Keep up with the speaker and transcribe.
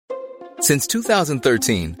Since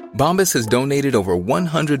 2013, Bombas has donated over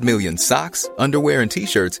 100 million socks, underwear, and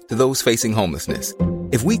T-shirts to those facing homelessness.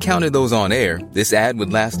 If we counted those on air, this ad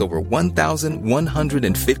would last over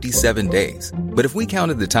 1,157 days. But if we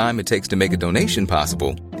counted the time it takes to make a donation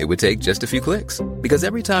possible, it would take just a few clicks. Because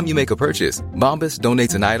every time you make a purchase, Bombas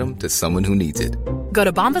donates an item to someone who needs it. Go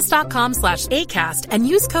to bombas.com/ACAST and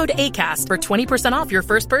use code ACAST for 20% off your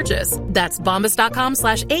first purchase. That's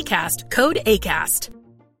bombas.com/ACAST, code ACAST.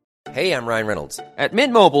 Hey, I'm Ryan Reynolds. At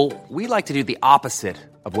Mint Mobile, we like to do the opposite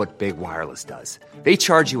of what Big Wireless does. They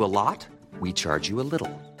charge you a lot, we charge you a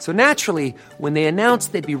little. So naturally, when they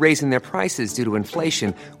announced they'd be raising their prices due to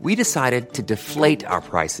inflation, we decided to deflate our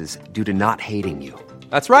prices due to not hating you.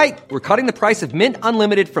 That's right. We're cutting the price of Mint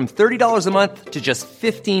Unlimited from $30 a month to just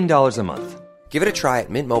 $15 a month. Give it a try at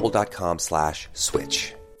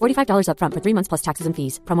mintmobile.com/switch. $45 up front for 3 months plus taxes and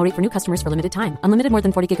fees. Promo rate for new customers for limited time. Unlimited more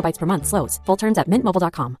than 40 gigabytes per month. Slows full terms at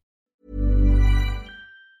mintmobile.com.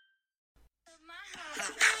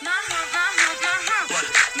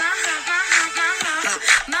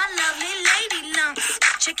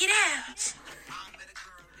 Check it out.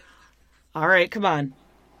 All right, come on.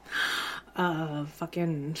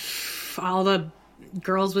 Fucking all the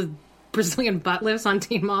girls with Brazilian butt lifts on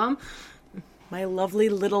Teen Mom. My lovely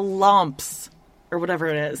little lumps. Or whatever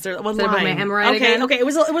it is. What line? About my hemorrhoid again? Okay. It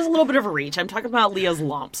was a little bit of a reach. I'm talking about Leah's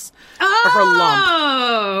lumps. Oh, or her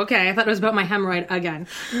lump. Okay. I thought it was about my hemorrhoid again.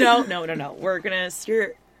 No. We're gonna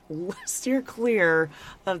steer clear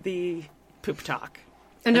of the poop talk.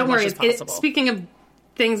 And don't worry. Speaking of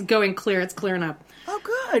things going clear, it's clearing up. Oh,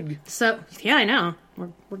 good. So yeah, I know.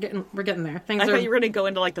 We're getting there. I thought you were gonna go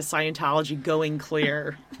into like the Scientology going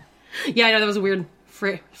clear. Yeah, I know that was a weird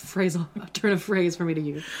phrasal turn of phrase for me to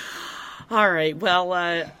use. All right, well,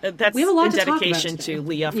 that's we have a lot in to dedication to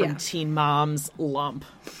Leah from Teen Mom's Lump.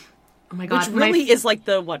 Oh my God. Which really is like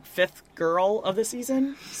the, fifth girl of the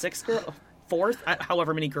season? Sixth girl? Fourth?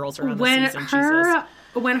 However many girls are on the season, Jesus.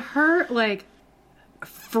 When her,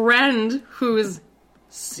 friend who's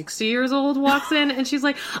 60 years old walks in and she's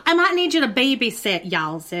like, I might need you to babysit,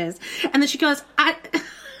 y'all, sis. And then she goes,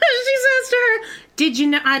 she says to her, did you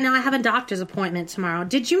know, I have a doctor's appointment tomorrow.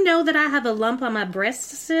 Did you know that I have a lump on my breast,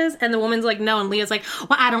 sis? And the woman's like, no. And Leah's like,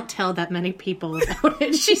 well, I don't tell that many people about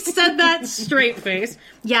it. She said that straight face.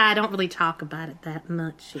 Yeah, I don't really talk about it that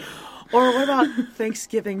much. Yeah. Or what about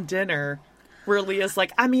Thanksgiving dinner? Where Leah's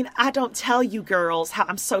like, I don't tell you girls how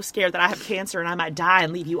I'm so scared that I have cancer and I might die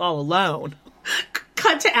and leave you all alone.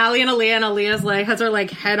 Cut to Allie and Aaliyah, and Aaliyah's has her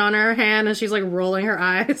head on her hand, and she's rolling her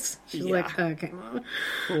eyes. She's like, okay, Mom.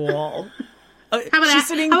 Cool. How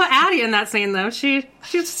about Addie in that scene though? She's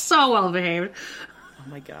so well behaved. Oh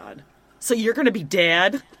my God. So you're gonna be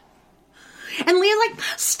dead? And Leah's like,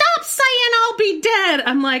 stop saying I'll be dead.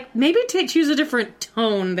 I'm like, maybe choose a different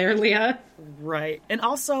tone there, Leah. Right. And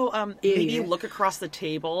also, maybe look across the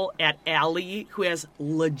table at Allie, who has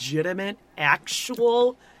legitimate,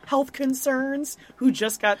 actual health concerns, who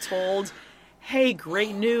just got told, hey,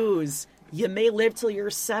 great news, you may live till you're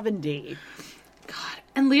 70. God.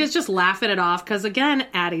 And Leah's just laughing it off, because again,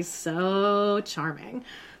 Addie's so charming.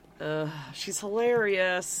 She's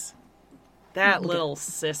hilarious. That little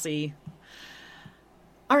sissy.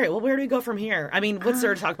 All right, well, where do we go from here? What's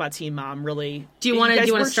there to talk about Teen Mom, really? Do you want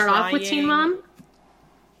to start off with Teen Mom?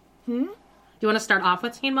 Do you want to start off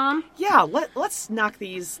with Teen Mom? Yeah, let's knock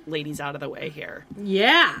these ladies out of the way here.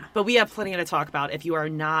 Yeah. But we have plenty to talk about if you are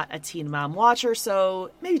not a Teen Mom watcher,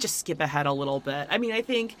 so maybe just skip ahead a little bit. I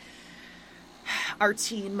think our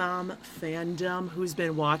Teen Mom fandom who's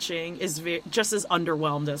been watching is just as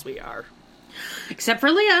underwhelmed as we are. Except for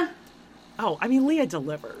Leah. Oh, Leah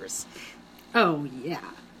delivers. Oh, yeah.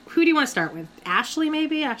 Who do you want to start with? Ashley,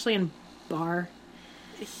 maybe? Ashley and Bar?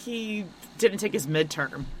 He didn't take his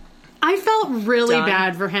midterm. I felt really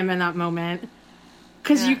bad for him in that moment.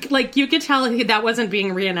 Because you could tell that wasn't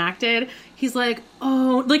being reenacted. He's like,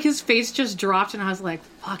 oh, his face just dropped, and I was like,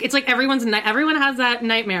 fuck. It's like everyone has that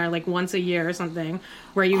nightmare, once a year or something,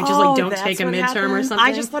 where you just, don't take a midterm happened? or something.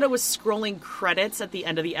 I just thought it was scrolling credits at the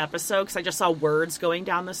end of the episode, because I just saw words going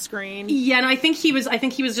down the screen. Yeah, and I think he was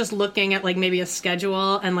just looking at, maybe a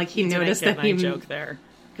schedule, and, he noticed that he... joke there.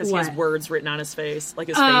 Because he has words written on his face. His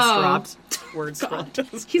face dropped. Words scrolled down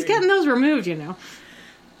the screen. He's getting those removed,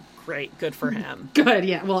 Great. Good for him. Good,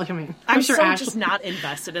 yeah. Well, I'm sure Ashley... just not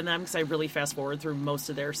invested in them because I really fast forward through most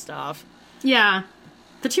of their stuff. Yeah.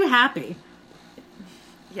 But you happy.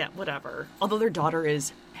 Yeah, whatever. Although their daughter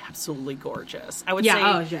is absolutely gorgeous. I would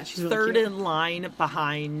say she's really third cute. in line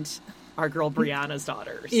behind our girl Brianna's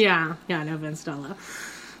daughters. Yeah. Yeah, no Vince Stella.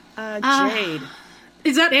 Jade.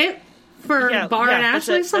 Is that it? For Bar and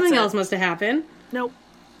Ashley? Something else must have happened. Nope.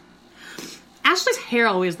 Ashley's hair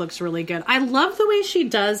always looks really good. I love the way she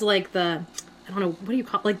does, like, I don't know, what do you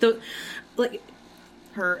call it? Like,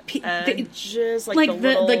 her edges, the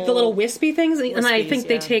little wispy things. And I think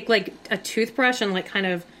they yeah. take, like, a toothbrush and, like, kind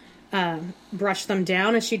of brush them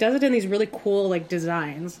down. And she does it in these really cool, like,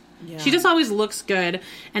 designs. Yeah. She just always looks good,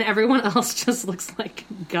 and everyone else just looks like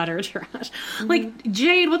gutter trash. Mm-hmm. Like,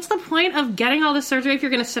 Jade, what's the point of getting all this surgery if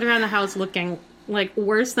you're going to sit around the house looking like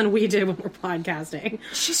worse than we do when we're podcasting?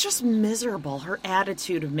 She's just miserable. Her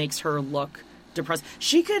attitude makes her look depressed.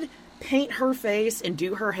 She could paint her face and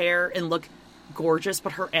do her hair and look gorgeous,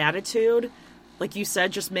 but her attitude, like you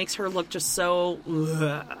said, just makes her look just so...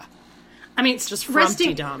 Ugh. I mean, it's just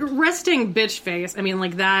resting bitch face. I mean,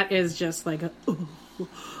 like, that is just like a...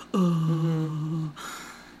 Mm-hmm.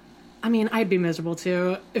 I mean, I'd be miserable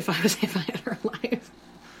too if I had her life.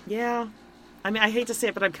 Yeah, I mean, I hate to say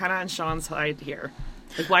it, but I'm kind of on Sean's side here.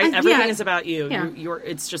 Like, why everything is about you? Yeah.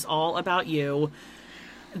 It's just all about you.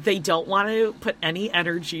 They don't want to put any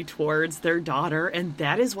energy towards their daughter, and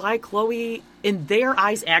that is why Chloe, in their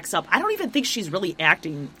eyes, acts up. I don't even think she's really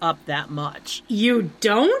acting up that much. You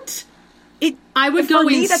don't? I would go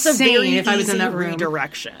insane that's a very if I was in that room.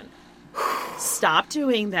 Redirection. Stop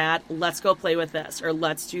doing that. Let's go play with this, or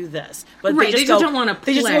let's do this. But right, they just don't want to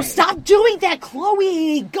play. They just go, stop doing that,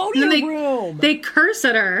 Chloe. Go to your room. They curse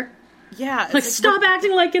at her. Yeah. Like, stop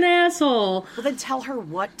acting like an asshole. Well, then tell her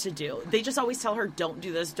what to do. They just always tell her, don't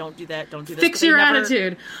do this, don't do that, don't do this. Fix your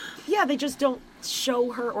attitude. Yeah, they just don't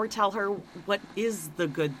show her or tell her what is the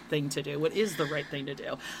good thing to do, what is the right thing to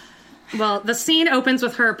do. Well, the scene opens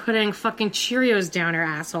with her putting fucking Cheerios down her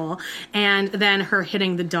asshole, and then her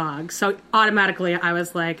hitting the dog. So automatically I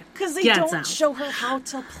was like, because they don't show her how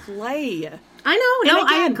to play. I know.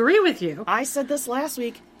 I agree with you. I said this last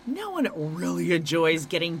week. No one really enjoys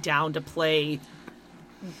getting down to play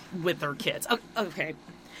with their kids. Okay.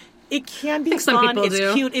 It can be fun.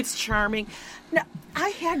 It's cute. It's charming. Now, I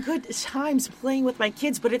had good times playing with my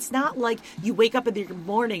kids, but it's not like you wake up in the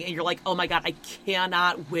morning and you're like, oh my God, I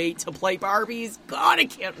cannot wait to play Barbies. God, I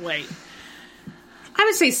can't wait. I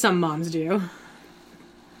would say some moms do.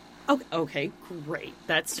 Okay, great.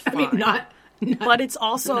 That's fine. I mean, not but it's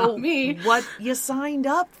also me. What you signed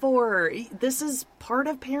up for. This is part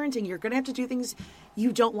of parenting. You're going to have to do things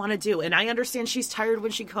you don't want to do. And I understand she's tired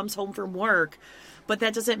when she comes home from work, but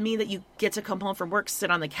that doesn't mean that you get to come home from work,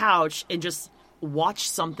 sit on the couch, and just watch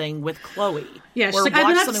something with Chloe. Yeah, or like,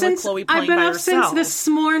 watch something with Chloe playing by herself. I've been up since this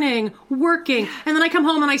morning, working, and then I come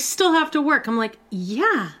home and I still have to work. I'm like,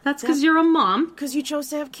 yeah, that's because you're a mom. Because you chose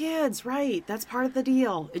to have kids, right? That's part of the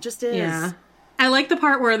deal. It just is. Yeah. I like the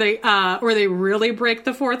part where they really break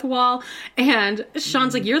the fourth wall, and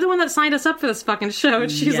Sean's like, "You're the one that signed us up for this fucking show."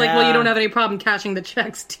 And she's like, "Well, you don't have any problem cashing the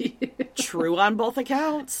checks, do you?" True on both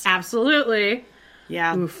accounts. Absolutely.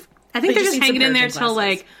 Yeah. Oof. I think they're just hanging in there till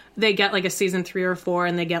like they get like a season 3 or 4,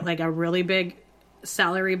 and they get like a really big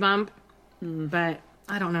salary bump. But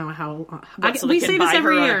I don't know how. We say this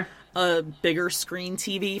every year. A bigger screen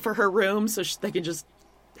TV for her room, so they can just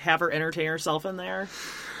have her entertain herself in there.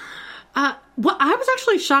 Well, I was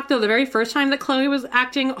actually shocked, though, the very first time that Chloe was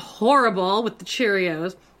acting horrible with the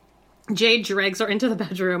Cheerios. Jade drags her into the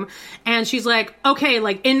bedroom, and she's like, okay,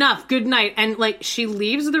 like, enough, good night. And, like, she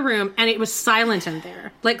leaves the room, and it was silent in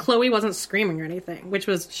there. Like, Chloe wasn't screaming or anything, which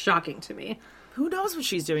was shocking to me. Who knows what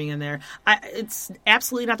she's doing in there? It's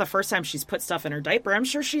absolutely not the first time she's put stuff in her diaper. I'm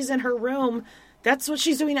sure she's in her room. That's what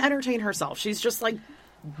she's doing to entertain herself. She's just, like,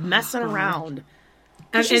 messing around.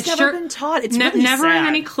 And she's never been taught. It's really never sad. In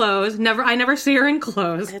any clothes. I never see her in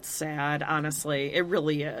clothes. It's sad, honestly. It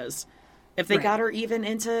really is. If they got her even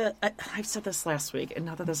into, I've said this last week, and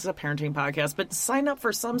not that this is a parenting podcast, but sign up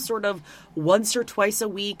for some sort of once or twice a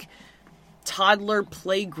week toddler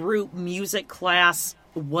play group, music class,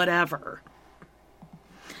 whatever.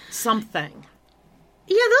 Something.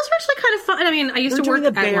 Yeah, those are actually kind of fun. I mean, I used to work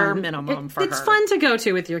the bare minimum for her. It's fun to go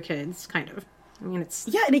to with your kids, kind of. I mean, it's...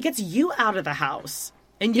 Yeah, and it gets you out of the house.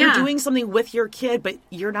 And you're doing something with your kid, but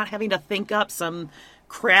you're not having to think up some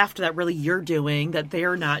craft that really you're doing that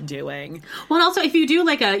they're not doing. Well, and also if you do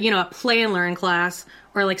like a play and learn class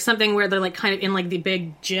or like something where they're like kind of in like the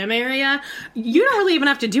big gym area, you don't really even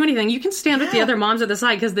have to do anything. You can stand with the other moms at the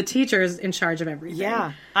side because the teacher is in charge of everything.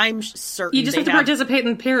 Yeah, I'm certain. You just have to participate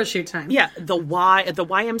in parachute time. Yeah, the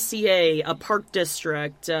YMCA, a park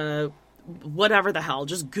district, whatever the hell.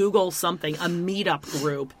 Just Google something, a meetup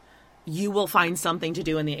group. You will find something to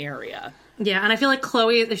do in the area. Yeah, and I feel like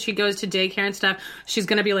Chloe, if she goes to daycare and stuff, she's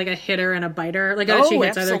going to be like a hitter and a biter. Like, she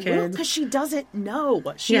hits other kids. Because she doesn't know.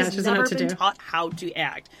 She has never been taught how to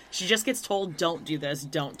act. She just gets told, don't do this,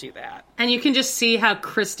 don't do that. And you can just see how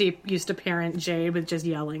Christy used to parent Jade with just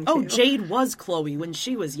yelling, too. Oh, Jade was Chloe when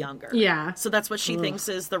she was younger. Yeah. So that's what she thinks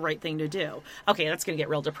is the right thing to do. Okay, that's going to get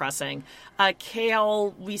real depressing.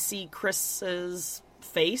 Kale, we see Chris's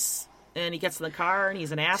face. And he gets in the car, and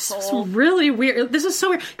he's an asshole. It's really weird. This is so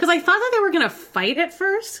weird. Because I thought that they were going to fight at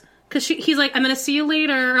first. Because he's like, I'm going to see you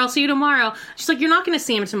later, or I'll see you tomorrow. She's like, you're not going to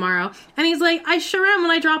see him tomorrow. And he's like, I sure am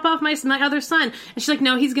when I drop off my other son. And she's like,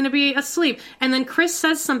 no, he's going to be asleep. And then Chris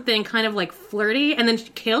says something kind of like flirty, and then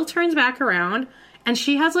Kale turns back around, and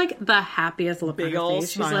she has like the happiest look on her face. Big old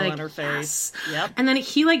She's smile like, on her face. Yes. Yep. And then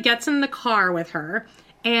he like gets in the car with her.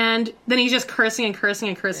 And then he's just cursing and cursing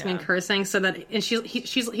and cursing and cursing, so that and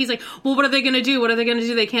he's like, well, what are they going to do? What are they going to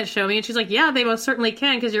do? They can't show me. And she's like, yeah, they most certainly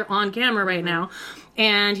can because you're on camera right now.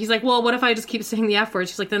 And he's like, well, what if I just keep saying the F word?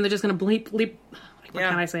 She's like, then they're just going to bleep. What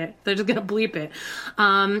can I say? They're just going to bleep it.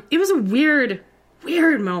 It was a weird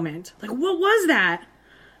moment. Like, what was that?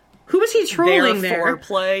 Who was he trolling there?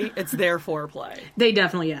 Foreplay. It's their foreplay. They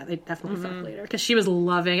definitely fucked later because she was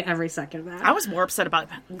loving every second of that. I was more upset about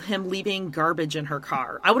him leaving garbage in her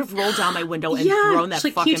car. I would have rolled down my window and thrown that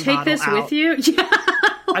fucking bottle out. Can you take this with you? Yeah.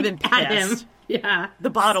 I've been pissed. Yeah. The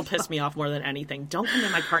bottle pissed me off more than anything. Don't come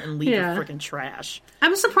in my car and leave your freaking trash. I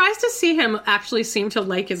was surprised to see him actually seem to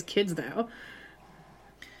like his kids, though.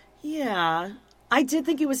 Yeah. I did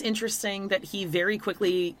think it was interesting that he very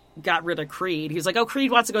quickly got rid of Creed. He was like, oh,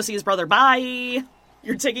 Creed wants to go see his brother. Bye.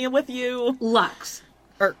 You're taking him with you. Lux.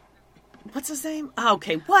 Or, what's his name? Oh,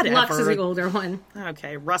 okay, whatever. Lux is the older one.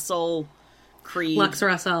 Okay, Russell, Creed. Lux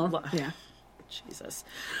Russell. Yeah. Jesus.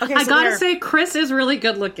 Okay, I gotta say, Chris is really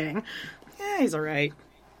good looking. Yeah, he's all right.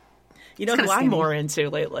 You know who I'm more into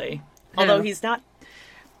lately? Although he's not...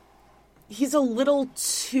 He's a little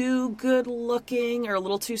too good looking or a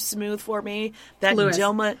little too smooth for me. That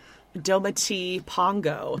Doma T.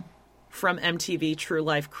 Pongo from MTV True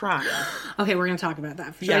Life Crime. Okay, we're going to talk about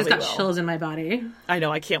that. For sure. I just got chills in my body. I know.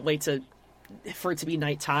 I can't wait for it to be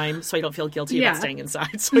nighttime so I don't feel guilty about staying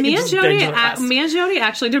inside. So me and Jody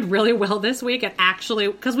actually did really well this week. And actually,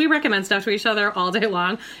 because we recommend stuff to each other all day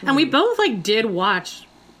long. And we both did watch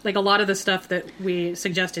a lot of the stuff that we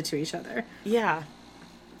suggested to each other. Yeah.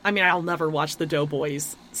 I mean, I'll never watch the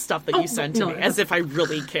Doughboys stuff that you send to me, as if I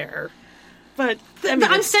really care. But I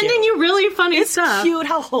mean, I'm sending you really funny stuff. It's cute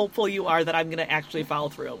how hopeful you are that I'm going to actually follow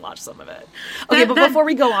through and watch some of it. Okay, but before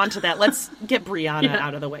we go on to that, let's get Brianna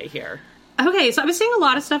out of the way here. Okay, so I was seeing a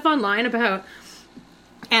lot of stuff online about,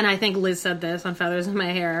 and I think Liz said this on Feathers in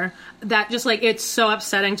My Hair, that just it's so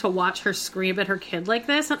upsetting to watch her scream at her kid like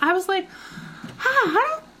this. And I was like,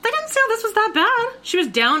 they didn't say this was that bad. She was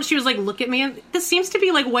down. She was like, look at me. And this seems to be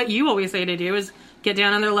what you always say to do is get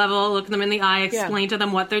down on their level, look them in the eye, explain to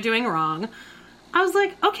them what they're doing wrong. I was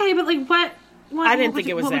like, okay, but what I didn't think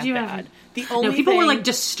it was that bad. The only people were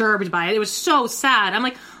disturbed by it. It was so sad. I'm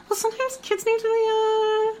like, well, sometimes kids need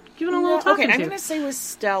to be given a little talking to. I'm going to say with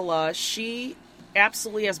Stella, she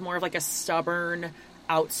absolutely has more of a stubborn,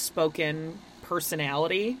 outspoken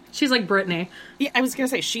personality. She's like Brittany. Yeah, I was gonna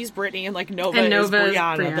say she's Brittany and Nova is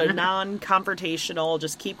Brianna. The non-confrontational,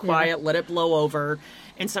 just keep quiet, let it blow over.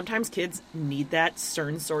 And sometimes kids need that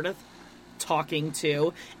stern sort of talking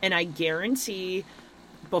to. And I guarantee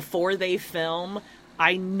before they film,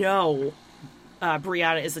 I know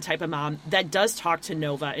Brianna is the type of mom that does talk to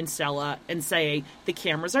Nova and Stella and say, the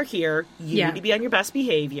cameras are here, you need to be on your best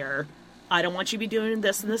behavior. I don't want you to be doing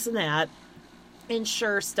this and this and that. And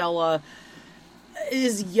sure, Stella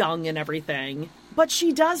is young and everything, but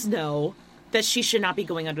she does know that she should not be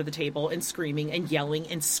going under the table and screaming and yelling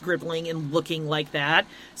and scribbling and looking like that.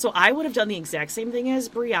 So I would have done the exact same thing as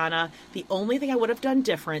Brianna. The only thing I would have done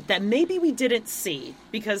different that maybe we didn't see,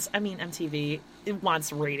 because, I mean, MTV, it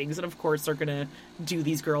wants ratings, and of course they're going to do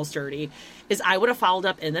these girls dirty, is I would have followed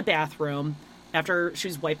up in the bathroom after she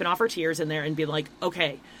was wiping off her tears in there and be like,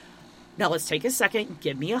 okay, now let's take a second,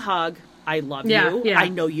 give me a hug. I love you. Yeah. I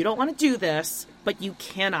know you don't want to do this, but you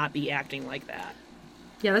cannot be acting like that.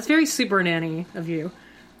 Yeah, that's very super nanny of you.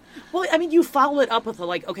 Well, I mean, you follow it up with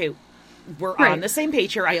okay, we're on the same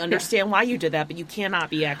page here. I understand why you did that, but you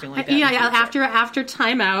cannot be acting like that. Yeah. After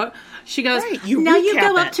timeout, she goes, now you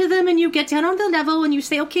go up to them and you get down on the level and you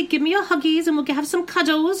say, okay, give me your huggies and we'll have some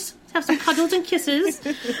cuddles. Have some cuddles and kisses.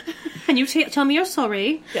 And you tell me you're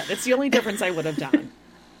sorry. Yeah, that's the only difference I would have done.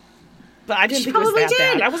 But I didn't She think it was probably that did.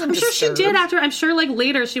 bad. I wasn't I'm sure disturbed. she did after. I'm sure, like,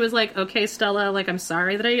 later she was like, okay, Stella, like, I'm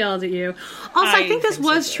sorry that I yelled at you. Also, I think this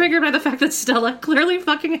was triggered by the fact that Stella clearly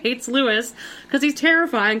fucking hates Lewis because he's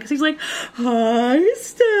terrifying. Because he's like, hi,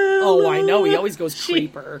 Stella. Oh, I know. He always goes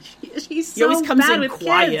creeper. He's He always so comes bad in with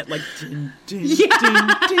quiet, kids. like, ding, ding,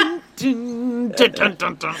 Yeah. ding, ding, ding, dun,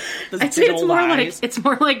 dun, dun. Those I'd say big it's old more eyes.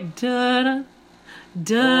 like da-da,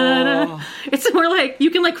 da-da. Oh. It's more like you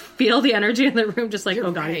can, like, feel the energy in the room, just like, You're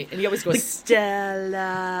oh, God. right. And he always goes,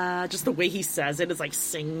 Stella. Just the way he says it is, like,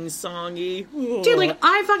 sing-songy. Dude, like,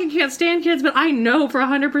 I fucking can't stand kids, but I know for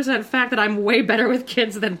 100% fact that I'm way better with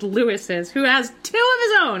kids than Lewis is, who has 2 of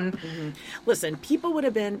his own. Mm-hmm. Listen, people would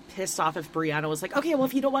have been pissed off if Brianna was like, okay, well,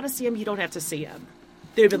 if you don't want to see him, you don't have to see him.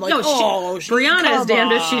 They'd have been like, Brianna is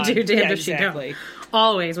damned if she do, damned yeah, if she exactly. don't.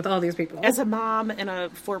 Always, with all these people. As a mom and a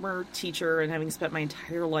former teacher and having spent my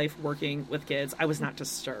entire life working with kids, I was not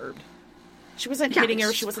disturbed. She wasn't hitting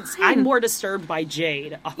her. She wasn't. fine. I'm more disturbed by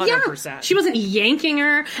Jade, 100%. Yeah, she wasn't yanking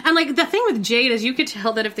her. And, like, the thing with Jade is you could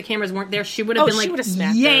tell that if the cameras weren't there, she would have been, she like, would've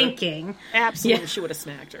smacked her. yanking. Absolutely, Yeah. she would have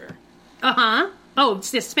smacked her. Uh-huh. Oh,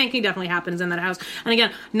 spanking definitely happens in that house. And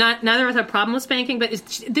again, neither of us have a problem with spanking, but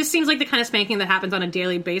this seems like the kind of spanking that happens on a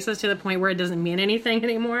daily basis to the point where it doesn't mean anything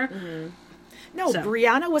anymore. Mm-hmm. No, So.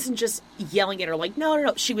 Brianna wasn't just yelling at her like,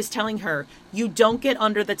 no. She was telling her, you don't get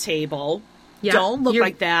under the table. Yeah. Don't look You're-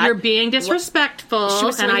 like that. You're being disrespectful, She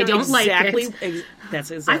was and telling I her don't exactly, like it.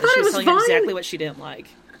 That's exactly. I thought she it was telling her fine. exactly what she didn't like.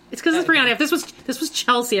 It's because it's Brianna. If this was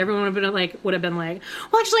Chelsea, everyone would have been like,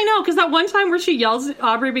 well, actually, no, because that one time where she yells at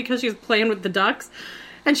Aubrey because she's playing with the ducks,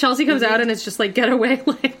 and Chelsea comes out and it's just like, get away.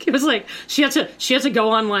 Like, it was like she had to go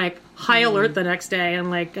on like high alert the next day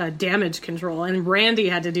and like damage control, and Randy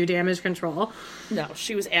had to do damage control. No,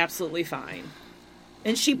 she was absolutely fine.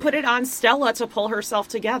 And she put it on Stella to pull herself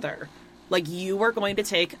together. Like, you are going to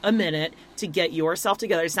take a minute to get yourself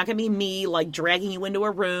together. It's not going to be me, like, dragging you into a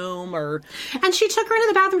room or... And she took her into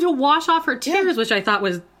the bathroom to wash off her tears, which I thought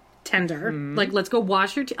was tender. Like, let's go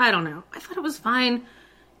wash your tears. I don't know. I thought it was fine.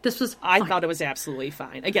 This was fine. I thought it was absolutely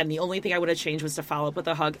fine. Again, the only thing I would have changed was to follow up with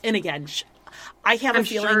a hug. And again, I have I'm a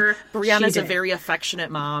feeling sure Brianna's she a did. very affectionate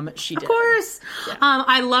mom. She did. Of course. Yeah.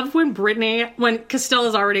 I loved when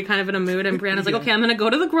Costella's already kind of in a mood, and Brianna's like, okay, I'm going to go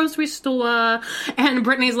to the grocery store. And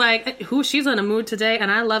Brittany's like, she's in a mood today,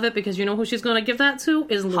 and I love it because you know who she's going to give that to?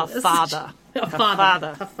 Is Lewis. Her father.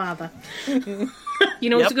 Her father. You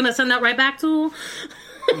know who she's going to send that right back to?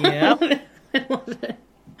 Yep. I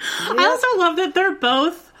also love that they're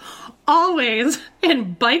both always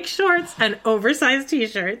in bike shorts and oversized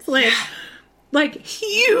t-shirts. Like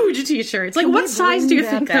huge t-shirts. Like, Can what we size bring do you that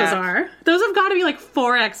think back? those are? Those have got to be like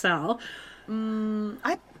 4XL.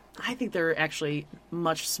 I think they're actually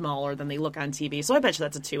much smaller than they look on TV. So I bet you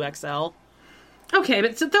that's a 2XL. Okay,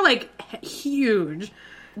 but they're like huge.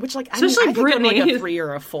 Which, like, Especially I could go to like Brittany. a 3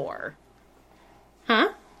 or a 4. Huh?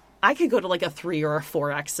 I could go to like a 3 or a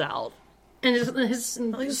 4XL. And his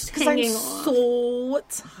Because hanging I'm off. so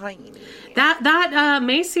tiny. That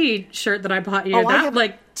Macy shirt that I bought you, Oh, I that have-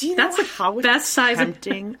 like Do you know that's the how best size of,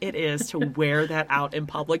 tempting it is to wear that out in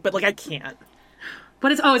public? But, like, I can't.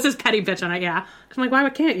 but it says petty bitch on it, yeah. 'Cause I'm like, why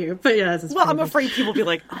can't you? But yeah, it says Well, petty I'm bitch. afraid people will be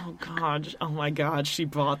like, oh my god, she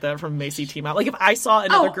bought that from Macy Team Out. Like, if I saw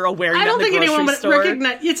another girl wearing I that don't in the think anyone grocery would store,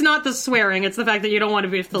 recognize. It's not the swearing; it's the fact that you don't want to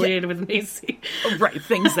be affiliated with Macy. right,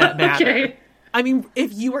 things that matter. Okay. I mean,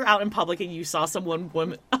 if you were out in public and you saw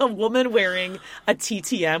a woman wearing a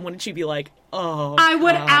TTM, wouldn't you be like, oh, I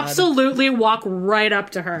would God. absolutely walk right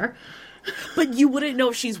up to her. But you wouldn't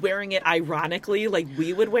know if she's wearing it ironically, like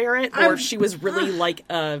we would wear it, or if she was really like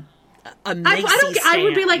a Macy I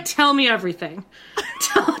would be stan. like, tell me everything.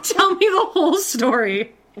 tell me the whole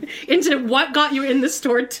story. Into what got you in the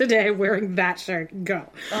store today wearing that shirt. Go.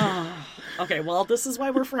 okay, well, this is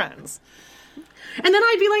why we're friends. And then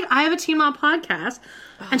I'd be like, I have a Teen Mom podcast.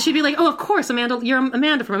 And she'd be like, oh, of course, Amanda, you're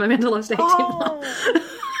Amanda from Amanda Loves Dating Teen Mom.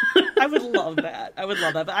 I would love that.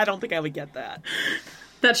 But I don't think I would get that.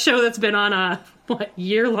 That show that's been on a,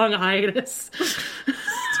 year-long hiatus.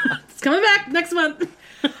 It's coming back next month.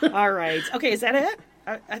 All right. Okay, is that it?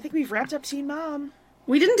 I think we've wrapped up Teen Mom.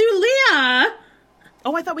 We didn't do Leah.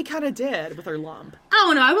 Oh, I thought we kind of did with her lump.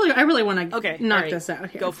 Oh, no, I really want to Okay, knock all right. this out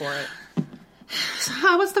here. Go for it.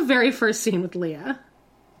 What's the very first scene with Leah?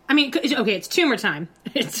 I mean, okay, it's tumor time.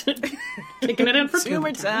 It's kicking it in for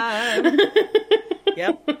Tumor time.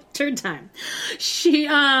 Yep. Third time. She,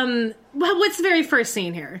 well, what's the very first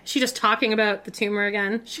scene here? She just talking about the tumor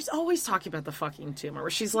again? She's always talking about the fucking tumor, where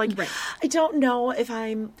she's like, Right. I don't know if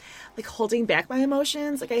I'm, like, holding back my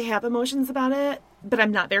emotions. Like, I have emotions about it, but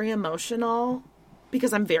I'm not very emotional.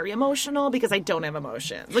 because I'm very emotional, because I don't have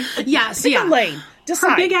emotions. Like, Yeah, so pick yeah. a lane. Decide.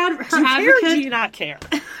 Her do you care or advocate- do you not care?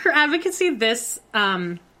 Her advocacy, this,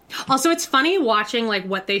 also, it's funny watching, like,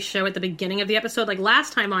 what they show at the beginning of the episode, like,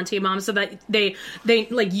 last time on Teen Mom, so that they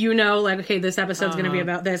like, you know, like, okay, this episode's going to be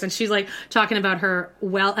about this, and she's, like, talking about her,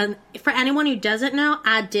 and for anyone who doesn't know,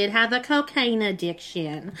 I did have a cocaine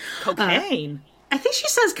addiction. Cocaine? I think she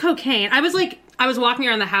says cocaine. I was walking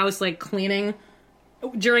around the house, like, cleaning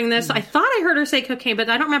during this. I thought I heard her say cocaine, but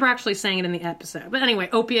I don't remember actually saying it in the episode. But anyway,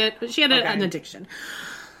 opiate, she had an addiction.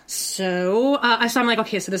 So I'm like,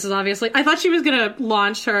 okay, so this is obviously... I thought she was going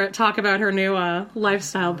to talk about her new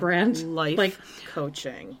lifestyle brand. Life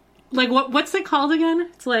coaching. Like, what's it called again?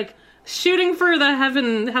 It's like shooting for the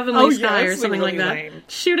heavenly sky or something like that. Lame.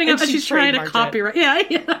 Shooting up, and she's trying to copyright. Yeah.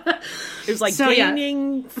 It was like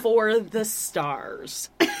aiming for the stars.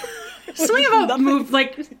 Something about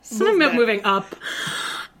moving up.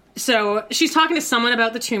 So she's talking to someone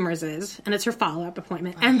about the tumors and it's her follow-up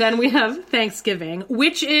appointment. And then we have Thanksgiving,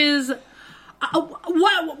 which is...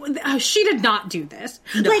 she did not do this.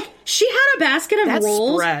 No. Like, she had a basket of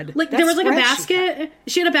rolls. Spread. Like, there was like a basket.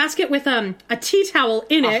 She had a basket with a tea towel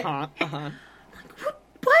in it.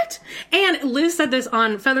 What? And Liz said this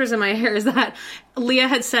on Feathers in My Hair, is that Leah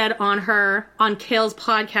had said on Kale's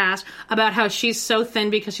podcast about how she's so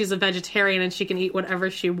thin because she's a vegetarian and she can eat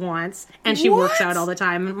whatever she wants, and she works out all the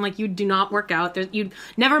time. And I'm like, you do not work out. You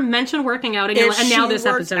never mention working out in your life, and now this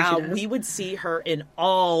episode she does. We would see her in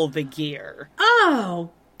all the gear.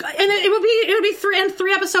 Oh, and it would be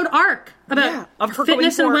three episode arc about of her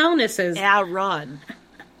fitness and wellnesses. A run.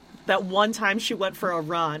 That one time she went for a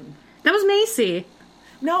run. That was Macy.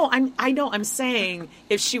 No, I know. I'm saying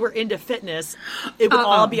if she were into fitness, it would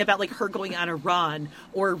all be about like her going on a run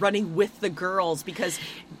or running with the girls, because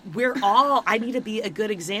I need to be a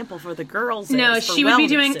good example for the girls. No, she would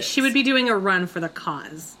be doing a run for the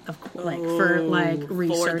cause of research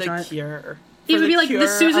for the on cure. It would be like the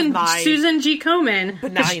Susan G. Komen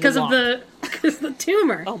because of the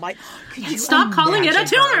tumor. Oh my! Stop calling it a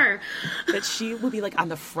tumor. That she would be like on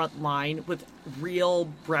the front line with real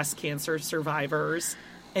breast cancer survivors,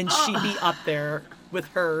 and she'd be up there with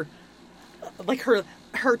her, like her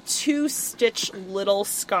 2-stitch little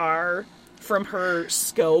scar from her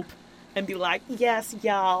scope, and be like, "Yes,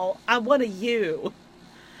 y'all, I'm one of you."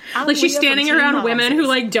 Like she's standing around women who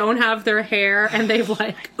like don't have their hair and they've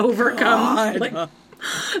like overcome.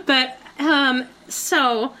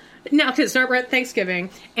 So now we're at Thanksgiving,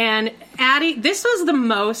 and Addie, this was the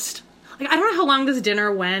most, like, I don't know how long this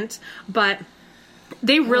dinner went, but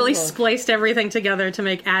they really spliced everything together to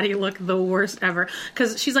make Addie look the worst ever.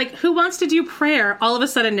 Because she's like, who wants to do prayer? All of a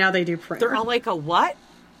sudden now they do prayer. They're all like, a what?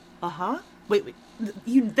 Wait.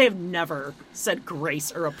 They've never said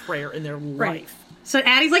grace or a prayer in their life. So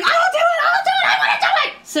Addie's like, I'll do it, I want to do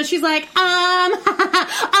it! So she's like,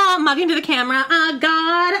 mugging to the camera,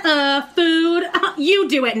 God, food, you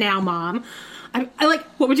do it now, Mom. I like,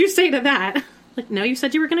 what would you say to that? Like, no, you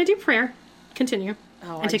said you were going to do prayer. Continue.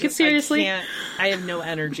 And take it seriously. I have no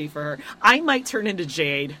energy for her. I might turn into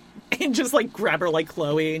Jade and just like grab her like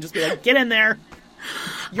Chloe and just be like, get in there.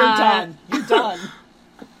 You're done. You're done.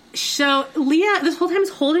 So Leah, this whole time,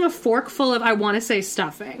 is holding a fork full of, I want to say,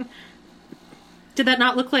 stuffing. Did that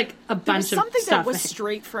not look like a bunch of something stuffing? That was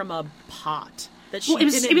straight from a pot that she it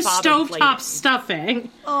was stovetop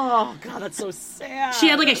stuffing. Oh God, that's so sad. She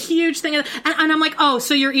had like a huge thing, and I'm like, oh,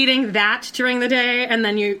 so you're eating that during the day, and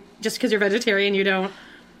then you, just because you're vegetarian, you don't.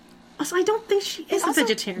 Also, I don't think she is a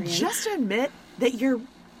vegetarian. Just admit that you're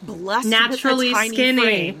blessed, naturally with a tiny skinny.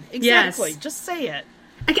 Frame. Exactly. Yes. Just say it.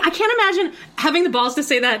 I can't imagine having the balls to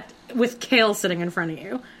say that with Kale sitting in front of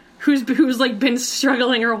you. Who's like been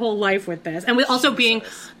struggling her whole life with this, and with also being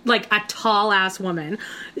like a tall ass woman.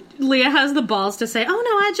 Leah has the balls to say, "Oh no,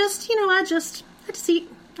 I just eat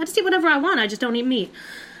whatever I want. I just don't eat meat."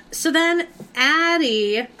 So then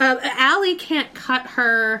Allie can't cut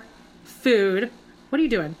her food. What are you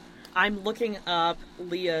doing? I'm looking up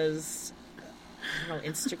Leah's,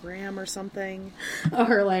 Instagram or something. Oh,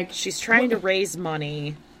 her like she's trying to raise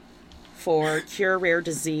money for Cure Rare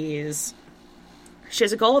Disease. She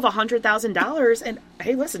has a goal of $100,000, and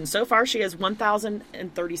hey, listen, so far she has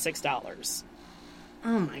 $1,036. Oh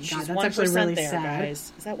my God, She's that's actually really there, sad.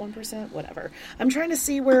 Guys. Is that 1%? Whatever. I'm trying to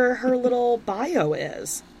see where her little bio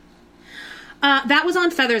is. That was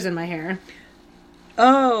on Feathers in My Hair.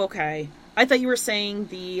 Oh, okay. I thought you were saying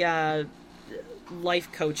the life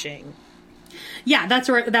coaching. Yeah, that's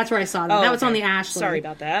where I saw that. That was on the Ashley. Sorry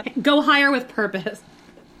about that. Go higher with purpose.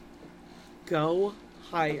 Go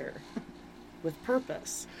higher with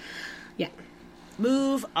purpose. Yeah.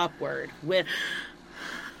 Move upward with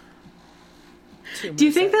tumor Do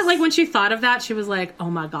you think that, sits. like, when she thought of that, she was like, oh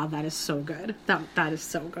my God, that is so good. That is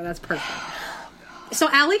so good. That's perfect. So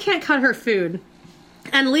Allie can't cut her food.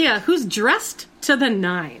 And Leah, who's dressed to the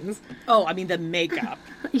nines. Oh, I mean, the makeup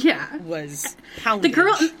Yeah. was The poundage.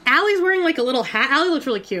 girl, Allie's wearing, like, a little hat. Allie looks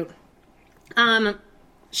really cute.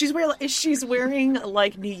 She's wearing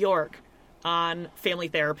like New York on Family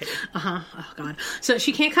Therapy. Oh, God. So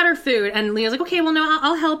she can't cut her food, and Leah's like, okay, well, no,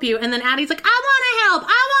 I'll help you. And then Addie's like, I want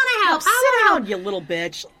to help. Sit down, you little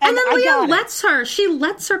bitch. And then I Leah got it.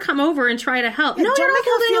 lets her come over and try to help. Yeah, no, don't you're make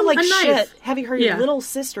not her feel holding like a knife. shit having her Yeah. little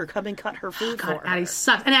sister come and cut her food God, for Addie her.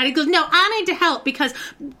 sucks. And Addie goes, no, I need to help because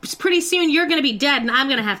pretty soon you're going to be dead and I'm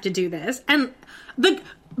going to have to do this. And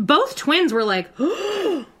both twins were like,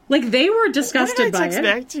 like they were disgusted What by did I text it.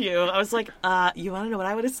 back to you? I was like, you want to know what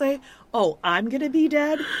I would say? Oh, I'm going to be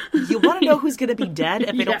dead? You want to know who's going to be dead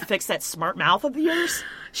if they Yeah. don't fix that smart mouth of yours?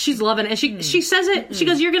 She's loving it. And she says it. She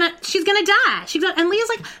goes, she's gonna die. And Leah's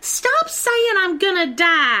like, stop saying I'm gonna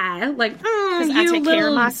die. Like, Because you I take care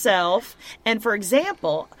of little... myself. And for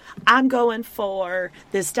example, I'm going for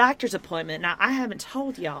this doctor's appointment. Now, I haven't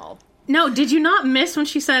told y'all. No, did you not miss when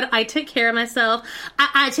she said, I take care of myself,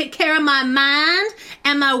 I take care of my mind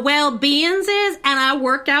and my well-beings and I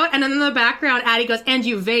work out, and then in the background, Addie goes, and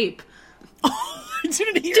you vape. I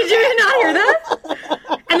didn't hear Did you not hear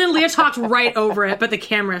that? And then Leah talked right over it, but the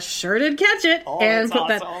camera sure did catch it. And that's put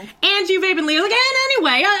that. awesome. And you vape, and Leah's like, and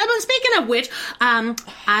anyway, speaking of which,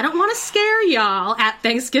 I don't want to scare y'all at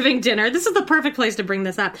Thanksgiving dinner. This is the perfect place to bring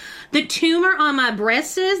this up. The tumor on my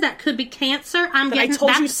breasts that could be cancer. That I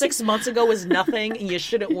told you 6 months ago was nothing and you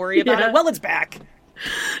shouldn't worry about Yeah. it. Well, it's back.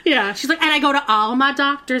 Yeah, she's like, and I go to all my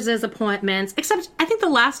doctor's appointments, except I think the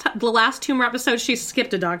last tumor episode, she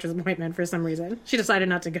skipped a doctor's appointment for some reason. She decided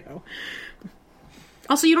not to go.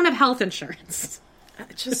 Also, you don't have health insurance.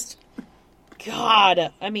 Just,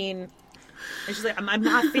 God, I mean, and she's like,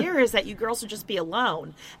 my fear is that you girls will just be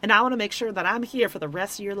alone, and I want to make sure that I'm here for the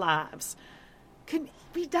rest of your lives. Can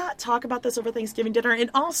we not talk about this over Thanksgiving dinner? And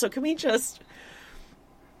also, can we just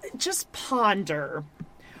ponder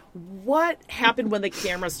what happened when the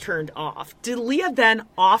cameras turned off? Did Leah then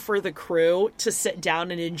offer the crew to sit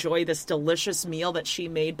down and enjoy this delicious meal that she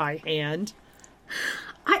made by hand?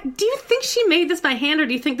 Do you think she made this by hand, or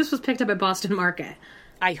do you think this was picked up at Boston Market?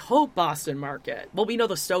 I hope Boston Market. Well, we know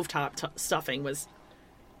the stovetop stuffing was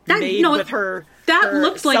That, made no, with her. That her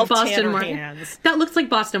looks like Boston self-tanner Market. hands. That looks like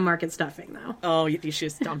Boston Market stuffing, though. Oh, you think she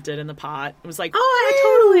just dumped it in the pot? It was like,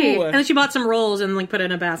 Oh, totally. "Ew." And then she bought some rolls and put it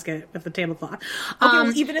in a basket with the tablecloth. Okay,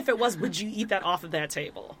 well, even if it was, would you eat that off of that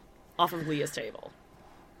table, off of Leah's table?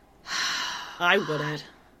 I wouldn't,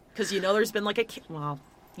 because there's been like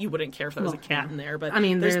you wouldn't care if there was a cat in there, but I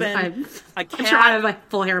mean, there's been a I'm cat. sure I have a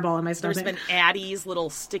full hairball in my stomach. There's been Addie's little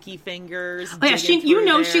sticky fingers. Oh yeah, digging she through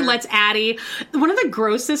there. lets Addie. One of the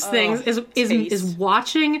grossest things is taste.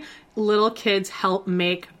 watching little kids help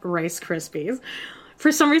make Rice Krispies.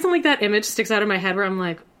 For some reason, like that image sticks out of my head where I'm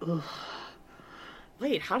like, ugh.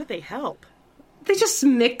 Wait, how did they help? They just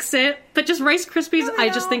mix it, but just Rice Krispies, I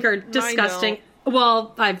just think are disgusting.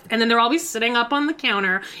 Well, and then they're always sitting up on the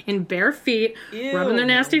counter in bare feet, rubbing their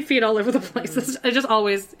nasty feet all over the place. I just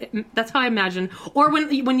always, that's how I imagine. Or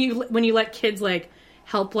when you let kids like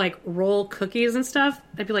help like roll cookies and stuff,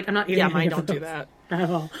 I'd be like, I'm not eating. Yeah, any mine of don't do those that. at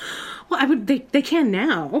all. Well, I would. They can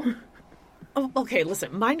now. Oh, okay,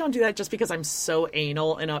 listen, mine don't do that just because I'm so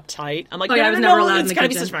anal and uptight. I'm like, Oh, yeah, no, I was no, never no, allowed in it's the gotta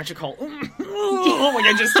be kitchen. such magical. Oh, like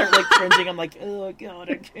I just start like cringing. I'm like, oh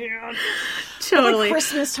god, I can't. Totally. Like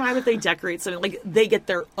Christmas time, if they decorate something, like they get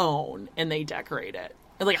their own and they decorate it.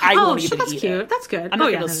 And like I won't even that's eat cute. it. That's good. I'm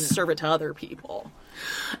not yeah, gonna no. serve it to other people.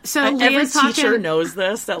 So Every Leah's teacher talking. knows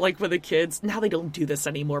this, that like with the kids, now they don't do this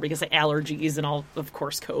anymore because of allergies and all, of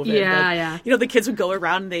course, COVID. Yeah, but, yeah. the kids would go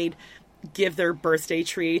around and they'd give their birthday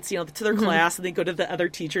treats, to their class, and they'd go to the other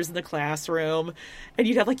teachers in the classroom, and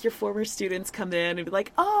you'd have like your former students come in and be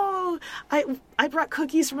like, oh, I brought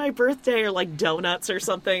cookies for my birthday, or like donuts or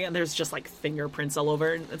something, and there's just like fingerprints all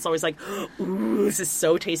over, and it's always like, ooh, this is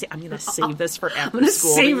so tasty. I'm gonna save this for after I'm gonna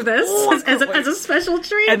school. save this Oh, as a special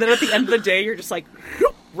treat. and then at the end of the day, you're just like,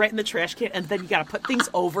 right in the trash can, and then you gotta put things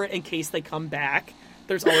over it in case they come back.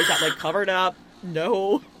 There's always that like covered up,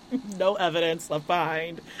 no evidence left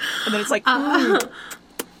behind, and then it's like,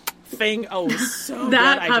 thing. Oh, so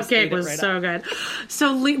that good. I just ate cupcake it was right so up. good.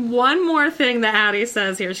 So one more thing that Addie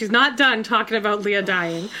says here. She's not done talking about Leah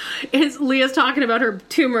dying. Is Leah's talking about her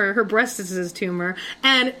tumor, her breast disease tumor,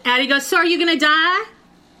 and Addie goes, "So are you gonna die?"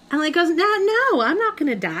 And Leah goes, "No, I'm not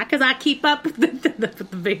gonna die because I keep up with the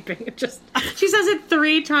vaping." It just she says it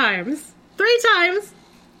 3 times. 3 times.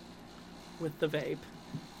 With the vape.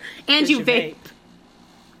 And you You vape.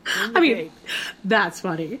 I mean, that's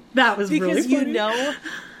funny. That was really funny. Because you know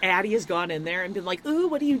Addie has gone in there and been like, ooh,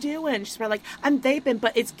 what are you doing? She's probably like, I'm vaping,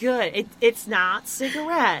 but it's good. It's not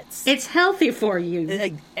cigarettes. It's healthy for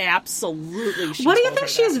you. Absolutely. What do you think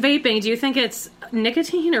she's vaping? Do you think it's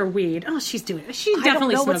nicotine or weed? Oh, she's doing it. She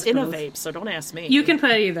definitely smokes what's in a both. vape, so don't ask me. You can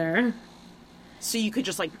put either. So you could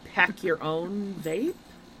just, like, pack your own vape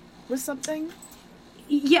with something?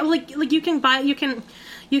 Yeah, like you can buy a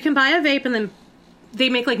vape and then they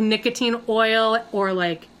make like nicotine oil or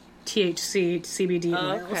like THC, CBD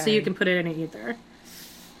oil, so you can put it in either.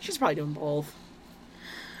 She's probably doing both.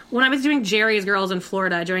 When I was doing Jerry's Girls in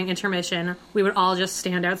Florida during intermission, we would all just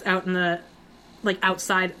stand out in the, like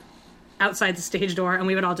outside the stage door, and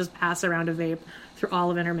we would all just pass around a vape through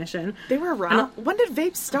all of intermission. They were around. When did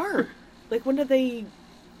vapes start? Like, when did they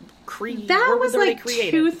create? That was like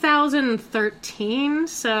 2013.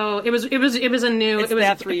 So it was a new. It's it was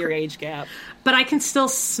that 3-year age gap. But I can still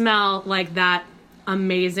smell like that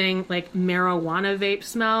amazing like marijuana vape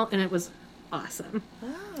smell, and it was awesome.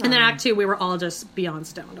 And then Act 2, we were all just beyond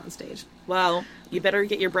stoned on stage. Well, you better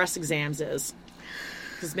get your breast exams, because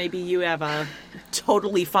maybe you have a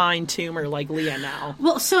totally fine tumor like Leah now.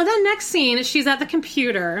 Well, so then next scene, she's at the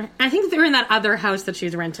computer. I think they're in that other house that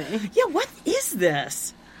she's renting. Yeah, what is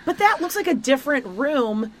this? But that looks like a different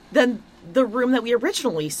room than the room that we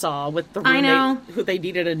originally saw with the roommate who they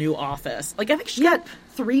needed a new office. Like, I think she got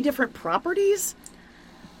 3 different properties.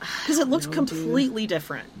 Because it looked completely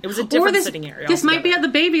different. It was a different sitting area. This might be at the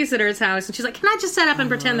babysitter's house. And she's like, can I just set up and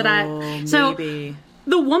pretend that I... So maybe.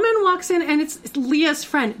 The woman walks in and it's Leah's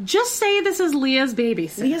friend. Just say this is Leah's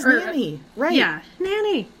babysitter. Leah's nanny. Right. Yeah,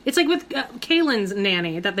 nanny. It's like with Kaylin's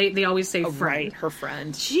nanny that they always say friend. Right, her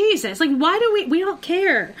friend. Jesus. Like, why do we don't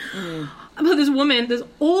care. But this woman, this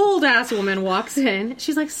old-ass woman walks in.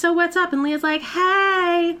 She's like, so what's up? And Leah's like,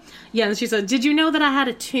 hey. Yeah, and she said, did you know that I had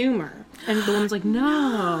a tumor? And the woman's like,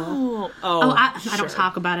 no. I don't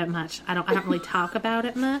talk about it much. I don't really talk about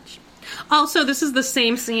it much. Also, this is the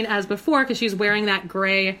same scene as before because she's wearing that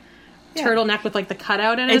gray turtleneck with like the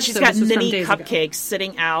cutout in it. And she's got mini cupcakes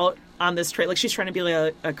sitting out on this tray. Like she's trying to be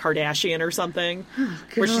like a Kardashian or something.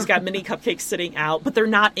 Where she's got mini cupcakes sitting out, but they're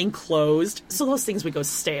not enclosed. So those things would go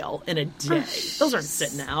stale in a day. Those aren't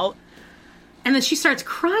sitting out. And then she starts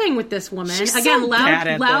crying with this woman. She's again, so bad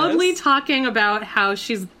at loudly this. talking about how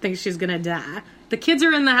she thinks she's going to die. The kids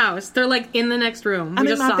are in the house. They're like in the next room. I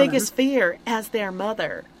mean, my biggest fear as their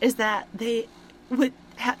mother is that they would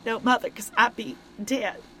have no mother because I'd be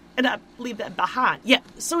dead and I'd leave them behind. Yeah,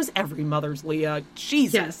 so is every mother's, Leah.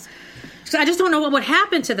 Jesus. Yes. So I just don't know what would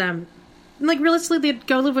happen to them. Like, realistically, they'd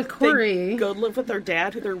go live with Corey. They'd go live with their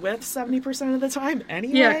dad, who they're with 70% of the time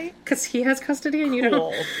anyway. Yeah, because he has custody and you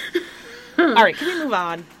don't. All right, can we move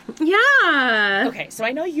on? Yeah. Okay, so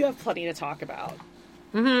I know you have plenty to talk about.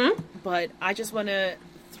 But I just want to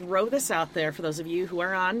throw this out there for those of you who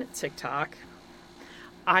are on TikTok.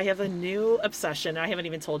 I have a new obsession. I haven't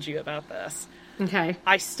even told you about this. Okay.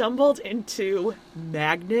 I stumbled into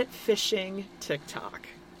magnet fishing TikTok.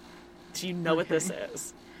 Do you know what this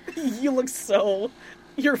is? You look so...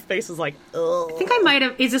 Your face is like, ugh. I think I might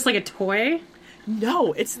have... Is this like a toy?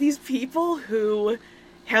 No, it's these people who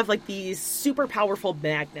have like these super powerful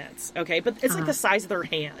magnets, okay? But it's like the size of their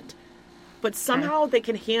hand. But somehow they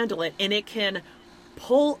can handle it, and it can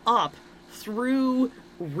pull up through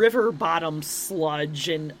river bottom sludge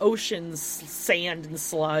and ocean sand and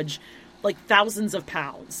sludge like thousands of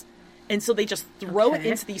pounds. And so they just throw it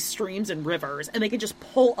into these streams and rivers, and they can just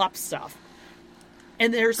pull up stuff.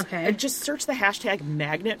 And there's just search the hashtag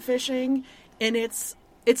magnet fishing, and it's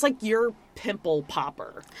like your pimple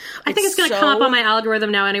popper. I think it's going to come up on my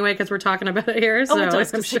algorithm now anyway because we're talking about it here. So it does,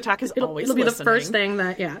 because TikTok is always It'll be the first thing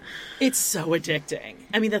that, It's so addicting.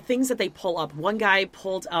 I mean, the things that they pull up. One guy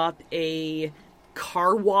pulled up a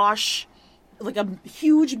car wash, like a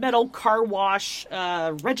huge metal car wash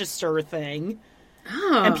register thing.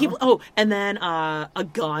 Oh. And people, and then a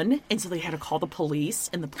gun, and so they had to call the police,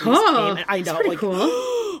 and the police came. And I know, like, cool.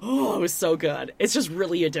 Oh, it was so good. It's just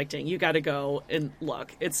really addicting. You got to go and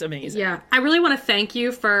look. It's amazing. Yeah, I really want to thank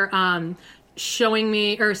you for showing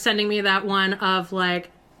me or sending me that one of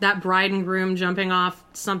like that bride and groom jumping off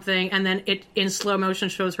something, and then it in slow motion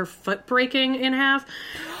shows her foot breaking in half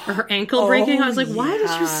or her ankle breaking. I was like, why did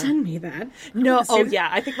you send me that? No,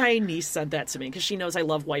 I think my niece sent that to me because she knows I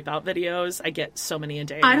love wipeout videos. I get so many a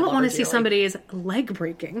day. I don't want to see somebody's leg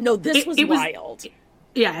breaking. No, this was wild.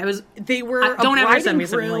 Yeah, it was. They were a bride and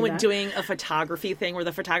groom doing a photography thing where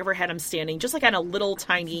the photographer had him standing just like on a little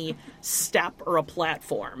tiny step or a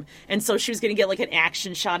platform. And so she was going to get like an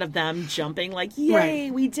action shot of them jumping like,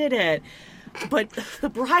 yay, we did it. But the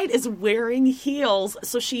bride is wearing heels,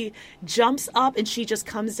 so she jumps up and she just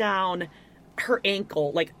comes down her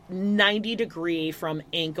ankle, like 90 degree from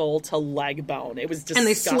ankle to leg bone. It was disgusting. And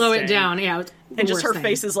they slow it down. Yeah. And just her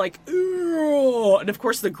face is like, ooh. And of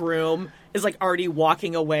course the groom is like already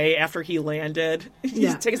walking away after he landed.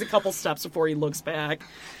 He takes a couple steps before he looks back.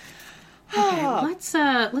 Okay, let's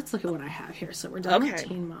look at what I have here. So we're done with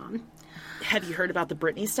Teen Mom. Have you heard about the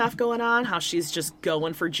Britney stuff going on? How she's just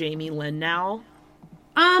going for Jamie Lynn now?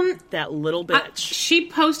 That little bitch. She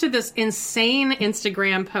posted this insane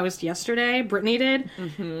Instagram post yesterday. Britney did.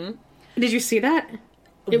 Mm-hmm. Did you see that?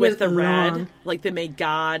 It with the red, like the "May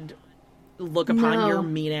God look upon your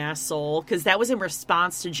mean ass soul," because that was in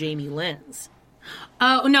response to Jamie Lynn's.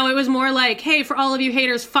 Oh, no, it was more like, hey, for all of you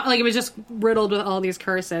haters, like, it was just riddled with all these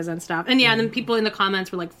curses and stuff. And and then people in the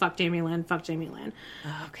comments were like, fuck Jamie Lynn, fuck Jamie Lynn.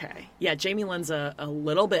 Okay. Yeah, Jamie Lynn's a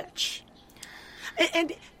little bitch.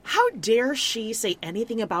 And how dare she say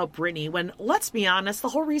anything about Britney when, let's be honest, the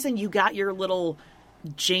whole reason you got your little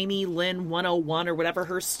Jamie Lynn 101 or whatever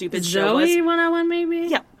her stupid show was. Zoe 101, maybe?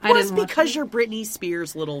 Yeah, was because you're Britney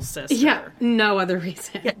Spears' little sister. Yeah, no other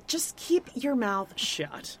reason. Yeah, just keep your mouth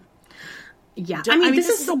shut. Yeah, I mean, this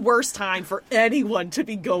is the worst time for anyone to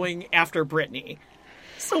be going after Britney.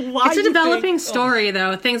 So why? It's a developing story,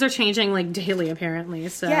 though. Things are changing like daily, apparently.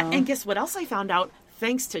 So yeah, and guess what else I found out?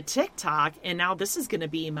 Thanks to TikTok, and now this is going to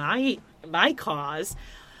be my cause.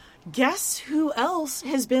 Guess who else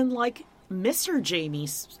has been like Mr. Jamie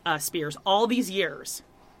Spears all these years?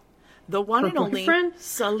 The one and only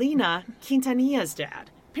Selena Quintanilla's dad.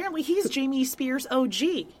 Apparently, he's Jamie Spears'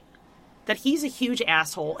 OG. That he's a huge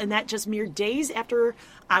asshole, and that just mere days after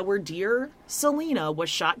our dear Selena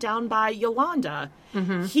was shot down by Yolanda,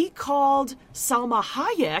 he called Salma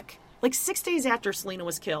Hayek, like 6 days after Selena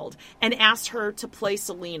was killed, and asked her to play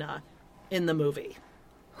Selena in the movie.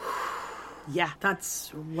 Yeah.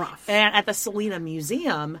 That's rough. And at the Selena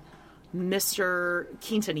Museum, Mr.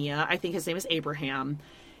 Quintanilla, I think his name is Abraham,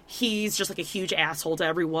 he's just like a huge asshole to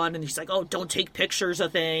everyone, and he's like, oh, don't take pictures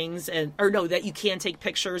of things, or no, that you can take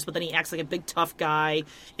pictures, but then he acts like a big tough guy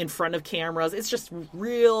in front of cameras. It's just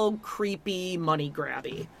real creepy, money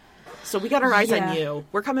grabby. So we got our eyes on you.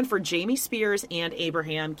 We're coming for Jamie Spears and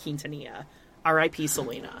Abraham Quintanilla. R.I.P.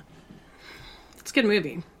 Selena. It's a good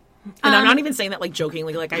movie. And I'm not even saying that like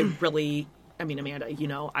jokingly, like I mean, Amanda, you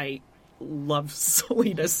know, I love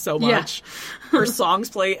Selena so much. Yeah. Her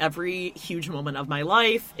songs play every huge moment of my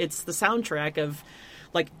life. It's the soundtrack of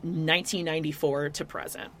like 1994 to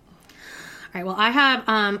present. All right. Well, I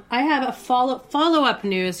have a follow up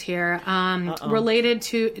news here related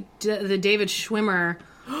to the David Schwimmer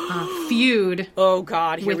feud. Oh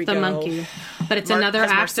God, here we go. With the monkey, but it's another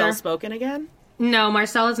actor. Has Marcel spoken again? No,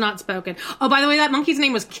 Marcel has not spoken. Oh, by the way, that monkey's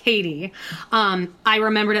name was Katie. I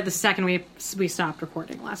remembered it the second we stopped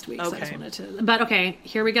recording last week. Okay. So I just wanted to. But okay,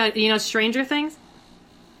 here we go. You know Stranger Things?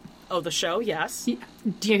 Oh, the show, yes. Do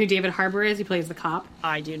you know who David Harbour is? He plays the cop.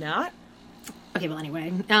 I do not. Okay, well,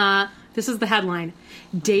 anyway. This is the headline.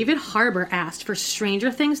 David Harbour asked for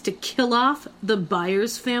Stranger Things to kill off the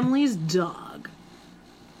Byers family's dog.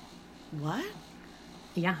 What?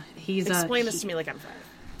 Yeah, he's... Explain this to me like I'm 5.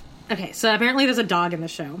 Okay, so apparently there's a dog in the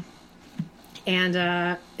show.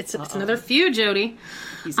 And it's another feud, Jody.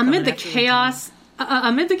 Amid the chaos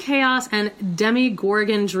and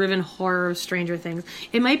Demogorgon-driven horror of Stranger Things,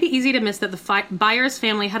 it might be easy to miss that the Byers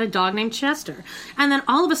family had a dog named Chester. And then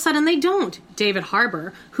all of a sudden they don't. David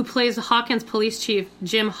Harbour, who plays Hawkins police chief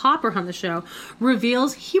Jim Hopper on the show,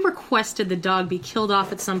 reveals he requested the dog be killed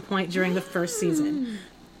off at some point during the first season.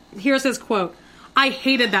 Here's his quote. I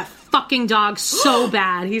hated that fucking dog so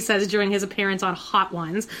bad, he says during his appearance on Hot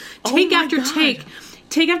Ones. Take after take,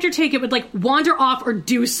 it would like wander off or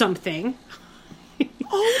do something.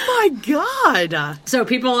 Oh my God. So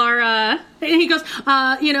people are, and he goes,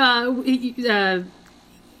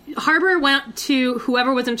 Harbour went to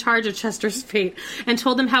whoever was in charge of Chester's fate and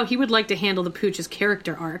told them how he would like to handle the Pooch's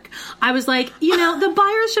character arc. I was like, the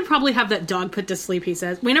Byers should probably have that dog put to sleep, he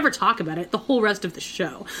says. We never talk about it the whole rest of the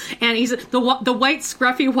show. And he's the white,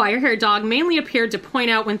 scruffy, wire-haired dog mainly appeared to point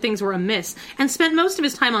out when things were amiss and spent most of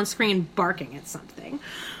his time on screen barking at something.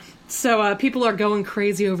 So people are going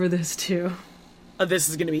crazy over this, too. Oh, this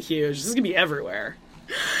is going to be huge. This is going to be everywhere.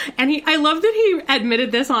 And I love that he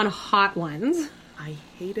admitted this on Hot Ones. I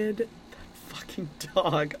hated that fucking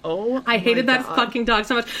dog. Oh, I hated that fucking dog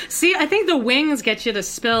so much. See, I think the wings get you to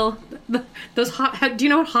spill those hot... Do you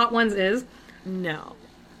know what Hot Ones is? No.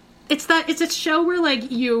 It's a show where,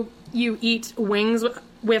 like, you eat wings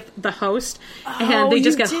with the host, and they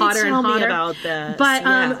just get hotter and hotter. Tell me about this.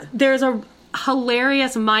 But there's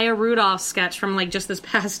hilarious Maya Rudolph sketch from like just this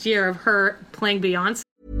past year of her playing Beyonce.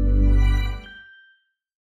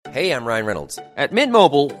 Hey, I'm Ryan Reynolds. At Mint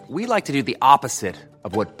Mobile, we like to do the opposite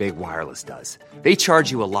of what Big Wireless does. They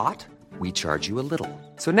charge you a lot, we charge you a little.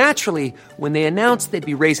 So naturally, when they announced they'd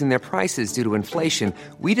be raising their prices due to inflation,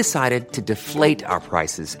 we decided to deflate our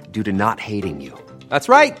prices due to not hating you. That's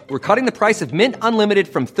right. We're cutting the price of Mint Unlimited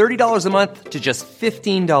from $30 a month to just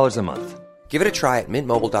 $15 a month. Give it a try at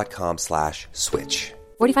mintmobile.com/switch.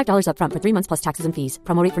 $45 up front for 3 months plus taxes and fees.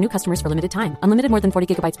 Promo rate for new customers for limited time. Unlimited more than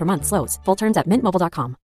 40 gigabytes per month. Slows full terms at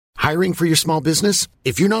mintmobile.com. Hiring for your small business?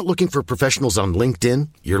 If you're not looking for professionals on LinkedIn,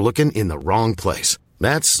 you're looking in the wrong place.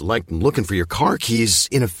 That's like looking for your car keys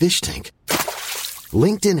in a fish tank.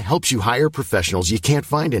 LinkedIn helps you hire professionals you can't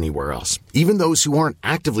find anywhere else, even those who aren't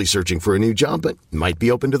actively searching for a new job but might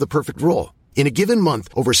be open to the perfect role. In a given month,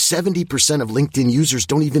 over 70% of LinkedIn users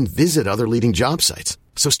don't even visit other leading job sites.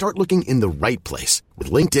 So start looking in the right place.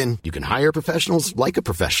 With LinkedIn, you can hire professionals like a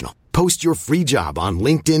professional. Post your free job on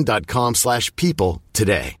linkedin.com/people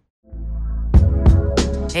today.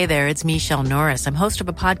 Hey there, it's Michelle Norris. I'm host of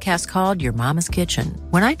a podcast called Your Mama's Kitchen.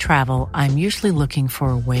 When I travel, I'm usually looking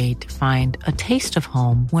for a way to find a taste of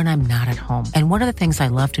home when I'm not at home. And one of the things I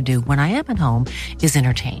love to do when I am at home is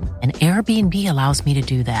entertain. And Airbnb allows me to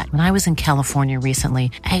do that. When I was in California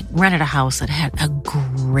recently, I rented a house that had a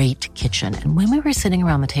great kitchen. And when we were sitting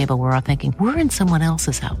around the table, we were all thinking, we're in someone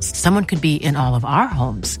else's house. Someone could be in all of our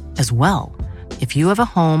homes as well. If you have a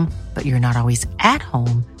home, but you're not always at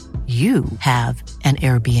home, you have an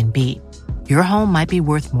Airbnb. Your home might be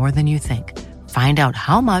worth more than you think. Find out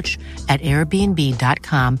how much at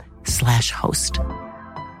airbnb.com/host.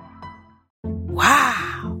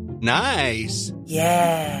 Wow. Nice.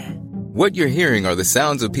 Yeah. What you're hearing are the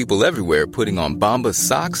sounds of people everywhere putting on Bombas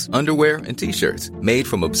socks, underwear, and T-shirts made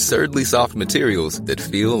from absurdly soft materials that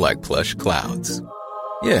feel like plush clouds.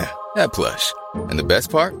 Yeah, that plush. And the best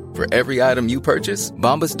part? For every item you purchase,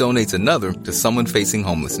 Bombas donates another to someone facing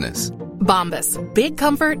homelessness. Bombas. Big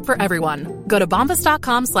comfort for everyone. Go to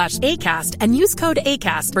bombas.com/ACAST and use code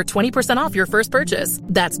ACAST for 20% off your first purchase.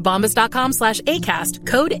 That's bombas.com/ACAST.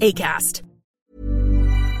 Code ACAST.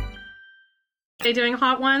 They doing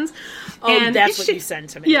hot ones. Oh, and that's what you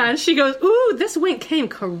sent to me. Yeah, and she goes, "Ooh, this wink came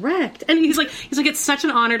correct." And he's like, it's such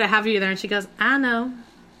an honor to have you there. And she goes, I know.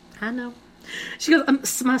 She goes,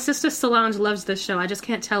 my sister Solange loves this show. I just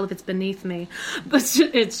can't tell if it's beneath me. But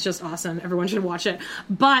it's just awesome. Everyone should watch it.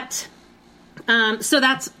 But, so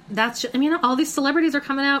that's I mean, all these celebrities are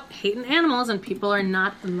coming out hating animals and people are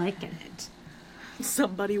not liking it.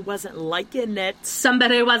 Somebody wasn't liking it.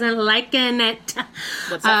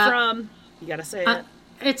 What's that from? You gotta say it.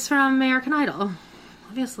 It's from American Idol.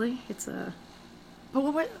 Obviously. It's a... But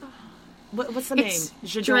what's the name?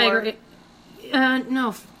 Jador?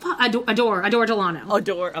 No, Adore Delano.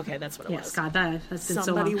 Adore, okay, that's what it was. Yes, God, that's been so long.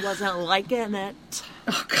 Somebody wasn't liking it.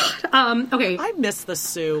 Oh, God. Okay. I miss the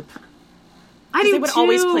soup. I do, They would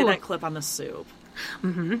always play that clip on the soup.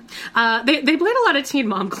 Mm-hmm. They played a lot of Teen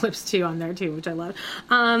Mom clips, too, on there, too, which I love.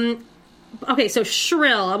 Okay, so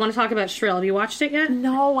Shrill. I want to talk about Shrill. Have you watched it yet?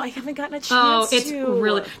 No, I haven't gotten a chance to. Oh, it's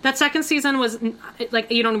really... That second season was... Like,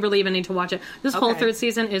 you don't really even need to watch it. This whole third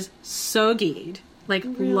season is so good. Like,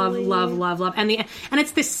 really? love. And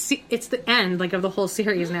it's the end, like, of the whole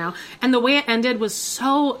series now. And the way it ended was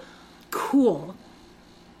so cool.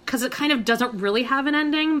 Because it kind of doesn't really have an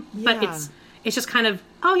ending, but it's just kind of,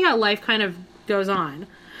 oh yeah, life kind of goes on.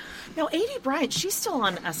 Now, Aidy Bryant, she's still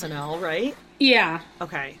on SNL, right? Yeah.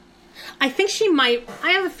 Okay. I think she might.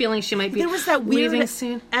 I have a feeling she might be. There was that weird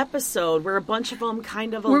soon. episode where a bunch of them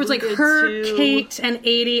kind of where it was like her, to... Kate, and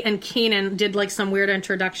Aidy and Keenan did like some weird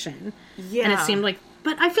introduction. Yeah, and it seemed like.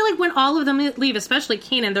 But I feel like when all of them leave, especially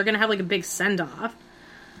Keenan, they're going to have like a big send off.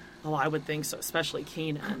 Oh, I would think so, especially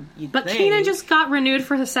Keenan. But Keenan just got renewed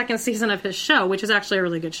for the second season of his show, which is actually a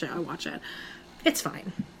really good show. I watch it. It's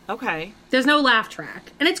fine. Okay. There's no laugh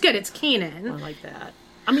track, and it's good. It's Keenan. I like that.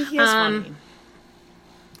 I mean, he is funny.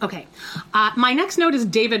 Okay. My next note is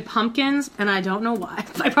David Pumpkins, and I don't know why.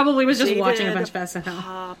 I probably was just watching a bunch of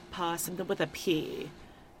SNL. Something with a P.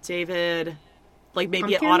 David, like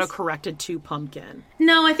maybe Pumpkins? It auto-corrected to Pumpkin.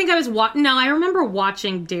 No, I think I was No, I remember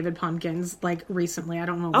watching David Pumpkins, like, recently. I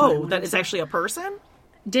don't know why. Oh, that is actually a person?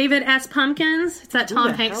 David S. Pumpkins? It's that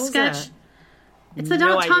Tom Hanks sketch. That? It's the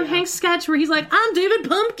Tom Hanks sketch where he's like, I'm David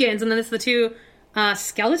Pumpkins, and then it's the two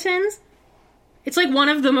skeletons. It's like one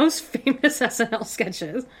of the most famous SNL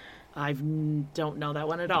sketches. I don't know that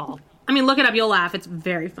one at all. I mean, look it up. You'll laugh. It's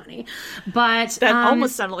very funny. But that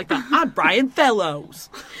almost sounded like that. I'm Brian Fellows.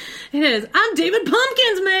 It is. I'm David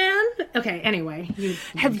Pumpkins, man. okay, anyway.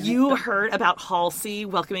 Have you heard about Halsey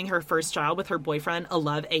welcoming her first child with her boyfriend,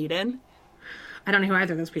 Alove Aiden? I don't know who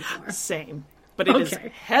either of those people are. Same. But it is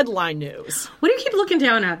headline news. What do you keep looking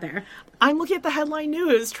down at there? I'm looking at the headline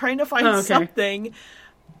news, trying to find something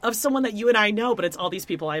of someone that you and I know, but it's all these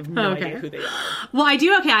people. I have no idea who they are. Well, I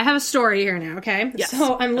do. Okay, I have a story here now, okay? Yes.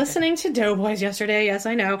 So I'm listening to Doughboys yesterday. Yes,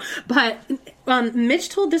 I know. But Mitch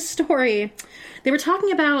told this story. They were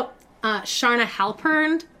talking about Sharna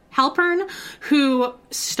Halpern, who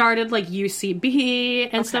started like UCB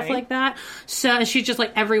and stuff like that. So and she just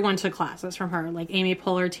like everyone took classes from her, like Amy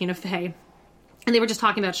Poehler, Tina Fey. And they were just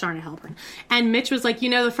talking about Sharna Halpern. And Mitch was like,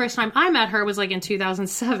 the first time I met her was like in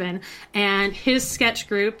 2007. And his sketch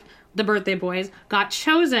group, the Birthday Boys, got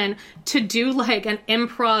chosen to do like an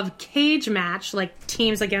improv cage match, like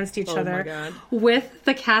teams against each other, with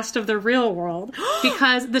the cast of The Real World.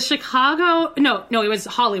 Because the Chicago, no, it was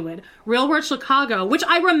Hollywood. Real World Chicago, which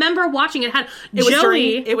I remember watching. It had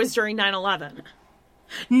Joey. It was during 9/11.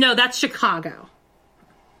 No, that's Chicago.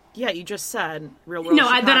 Yeah, you just said Real World No,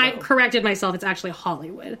 Chicago. then I corrected myself. It's actually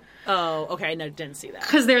Hollywood. Oh, okay. No, didn't see that.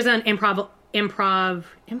 Because there's an improv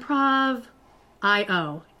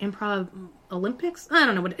Olympics? I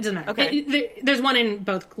don't know what, it doesn't matter. Okay. There's one in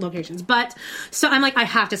both locations. But, so I'm like, I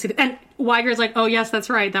have to see it. And Weiger's like, oh yes, that's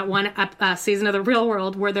right. That one season of The Real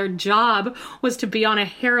World where their job was to be on a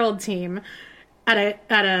Herald team at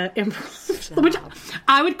a improv, which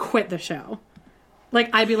I would quit the show.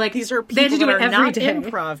 Like, I'd be like, these are they people have to do that it are every not day.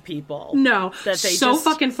 Improv people. No, that they so just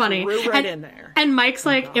fucking funny. Threw right in there. And Mike's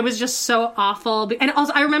like, it was just so awful. And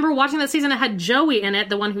also, I remember watching that season that had Joey in it,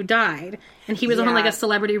 the one who died, and he was on like a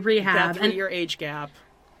celebrity rehab. That 3-year age gap,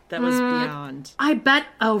 that was beyond. I bet.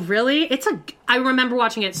 Oh, really? I remember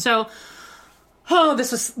watching it. So,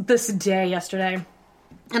 this was this day yesterday.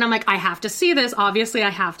 And I'm like, I have to see this. Obviously, I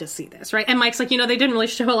have to see this, right? And Mike's like, they didn't really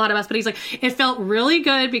show a lot of us, but he's like, it felt really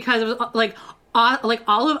good because it was like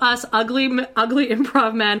all of us ugly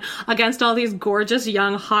improv men against all these gorgeous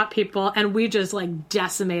young hot people, and we just like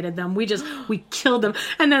decimated them. We killed them.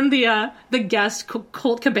 And then the guest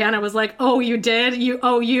Colt Cabana was like, "Oh, you did?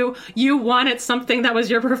 You won at something that was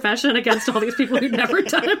your profession against all these people who'd never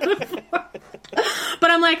done it before." But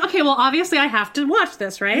I'm like, okay, well, obviously I have to watch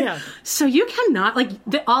this, right? Yeah. So you cannot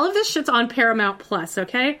all of this shit's on Paramount Plus,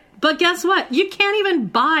 okay? But guess what? You can't even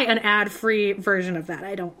buy an ad-free version of that,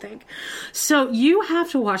 I don't think. So you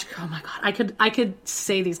have to watch. Oh my God, I could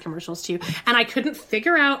say these commercials to you, and I couldn't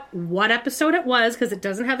figure out what episode it was because it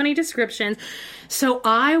doesn't have any descriptions. So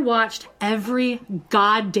I watched every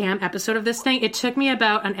goddamn episode of this thing. It took me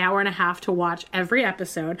about an hour and a half to watch every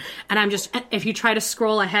episode, and if you try to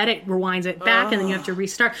scroll ahead, it rewinds it back, and then you have to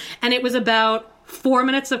restart. And it was about 4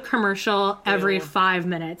 minutes of commercial every 5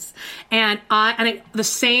 minutes. And the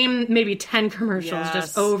same maybe 10 commercials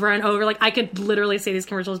just over and over. Like, I could literally say these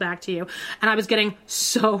commercials back to you. And I was getting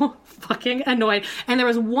so fucking annoyed. And there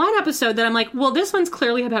was one episode that I'm like, well, this one's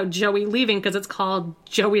clearly about Joey leaving because it's called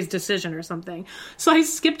Joey's Decision or something. So I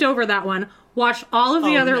skipped over that one, watched all of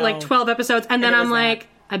the other 12 episodes, and then I'm like,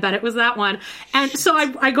 I bet it was that one. And so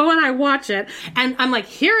I go and I watch it, and I'm like,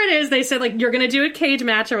 here it is. They said, like, you're going to do a cage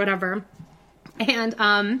match or whatever.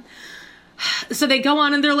 And so they go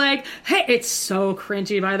on and they're like, hey, it's so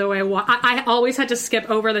cringy, by the way. I always had to skip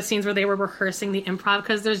over the scenes where they were rehearsing the improv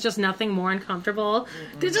because there's just nothing more uncomfortable.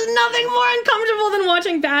 There's just nothing more uncomfortable than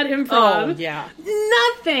watching bad improv. Oh, yeah.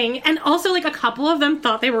 Nothing. And also, like, a couple of them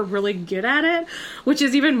thought they were really good at it, which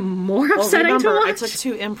is even more upsetting to watch. I took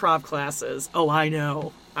 2 improv classes. Oh, I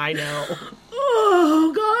know.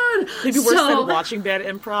 Oh, God. Maybe worse than watching bad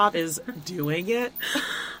improv is doing it.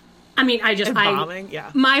 I mean, bombing,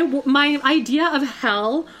 yeah. My idea of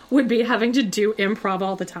hell would be having to do improv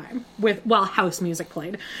all the time while house music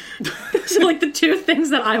played. So, like, the 2 things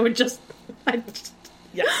that I just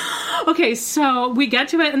yeah. Okay, so we get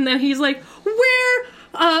to it, and then he's like, "We're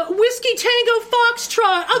Whiskey Tango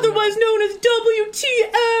Foxtrot, otherwise known as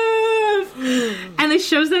WTF," and it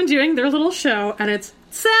shows them doing their little show, and it's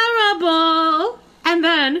terrible. And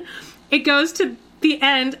then it goes to the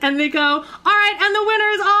end, and they go, all right, and the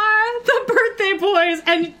winners are the Birthday Boys,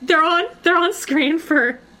 and they're on screen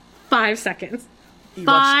for 5 seconds. You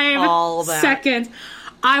watched all that. 5 seconds.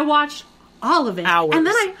 I watched all of it. Hours. And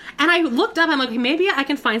then I looked up, I'm like, maybe I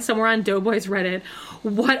can find somewhere on Doughboys Reddit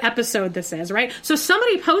what episode this is, right? So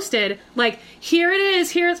somebody posted, like, here it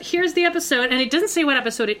is, here's the episode, and it doesn't say what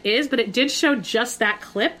episode it is, but it did show just that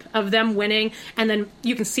clip of them winning, and then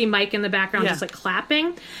you can see Mike in the background just, like,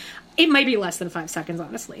 clapping. It might be less than 5 seconds,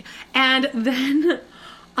 honestly. And then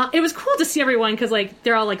it was cool to see everyone because, like,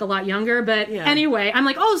 they're all, like, a lot younger. But anyway, I'm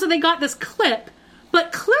like, oh, so they got this clip.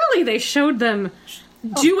 But clearly they showed them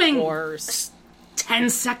doing course. 10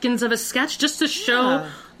 seconds of a sketch just to show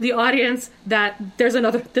the audience that there's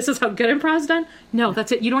another, this is how good improv's done. No,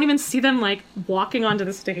 that's it. You don't even see them like walking onto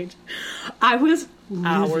the stage. I was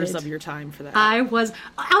hours livid. of your time for that. I was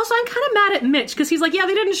also, I'm kind of mad at Mitch because he's like, yeah,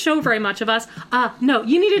 they didn't show very much of us. No,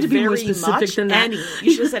 you needed to be more specific than that. Any.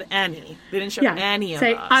 You should have said any. They didn't show any of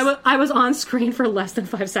us. I was on screen for less than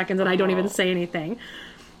 5 seconds and I don't even say anything.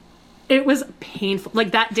 It was painful.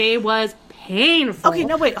 Like, that day was painful. Okay,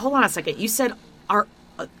 no, wait, hold on a second. You said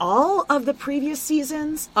all of the previous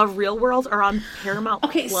seasons of Real World are on Paramount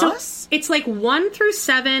Plus? So it's like 1 through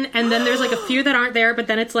 7, and then there's like a few that aren't there, but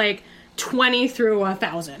then it's like 20 through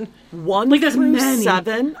 1,000. 1 through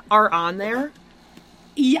 7 are on there?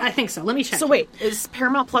 Yeah, I think so. Let me check. So wait, is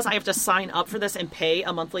Paramount Plus, I have to sign up for this and pay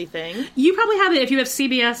a monthly thing? You probably have it if you have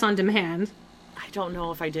CBS on demand. I don't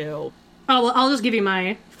know if I do. Oh, well, I'll just give you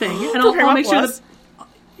my thing. And I'll make sure that...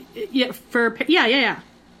 Yeah.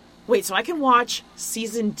 Wait, so I can watch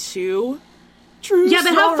season 2? Yeah,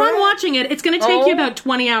 but have fun watching it. It's going to take you about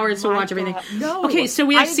 20 hours to watch everything. No. Okay, so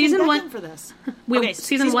we have season 1 for this. We have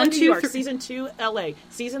season 1, 2, 3. Season 2, LA.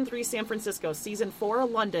 Season 3, San Francisco. Season 4,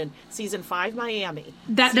 London. Season 5, Miami.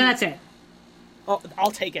 That's it. Oh,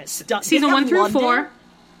 I'll take it. Season 1 through 4.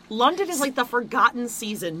 London is like the forgotten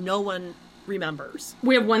season no one remembers.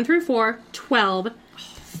 We have 1 through 4, 12,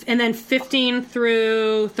 and then 15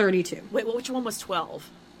 through 32. Wait, which one was 12?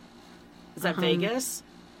 Is that Vegas?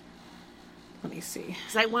 Let me see.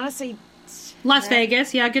 Because I want to say... Las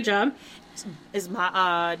Vegas, yeah, good job. Is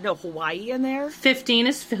my, Hawaii in there? 15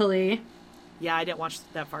 is Philly. Yeah, I didn't watch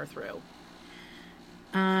that far through.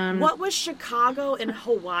 What was Chicago and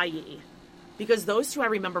Hawaii? Because those two I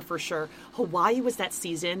remember for sure. Hawaii was that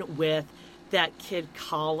season with that kid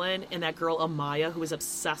Colin and that girl Amaya who was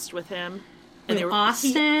obsessed with him. And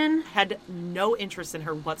Austin? He had no interest in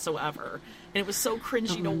her whatsoever. And it was so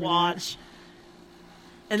cringy to watch.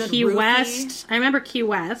 And then Key West. I remember Key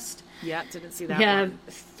West. Yeah, didn't see that We have one.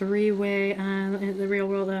 Three-way, the Real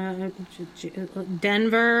World,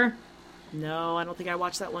 Denver. No, I don't think I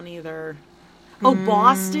watched that one either. Oh,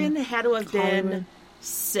 Boston had to have been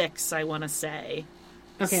 6, I want to say.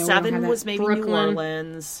 Okay, 7 was maybe Brooklyn. New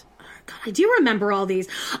Orleans. God, I do remember all these.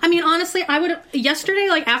 I mean, honestly, I would... Yesterday,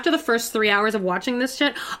 like, after the first 3 hours of watching this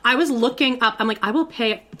shit, I was looking up... I'm like, I will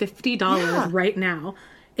pay $50 right now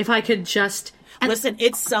if I could just... Listen,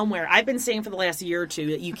 it's somewhere. I've been saying for the last year or two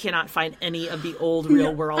that you cannot find any of the old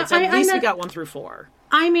Real Worlds. At least we got 1 through 4.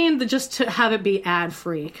 I mean, just to have it be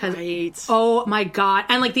ad-free. Because, right. Oh, my God.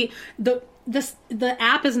 And, like, the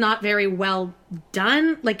app is not very well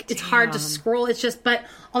done. Like, it's hard to scroll. It's just, but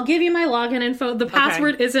I'll give you my login info. The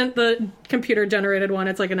password isn't the computer-generated one.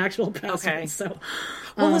 It's, like, an actual password. Okay. So,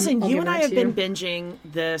 well, listen, you and I have been binging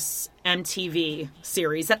this MTV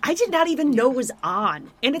series that I did not even know was on.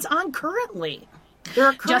 And it's on currently. There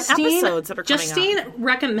are current episodes that are coming Justine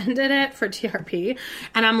recommended it for TRP.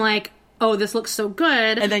 And I'm like, oh, this looks so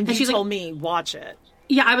good. And then you told me, watch it.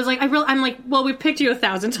 Yeah, I was like, I'm like, well, we've picked you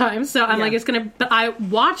 1,000 times, so I'm like, it's gonna. But I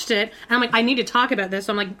watched it, and I'm like, I need to talk about this.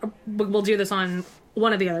 So I'm like, we'll do this on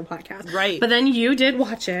one of the other podcasts, right? But then you did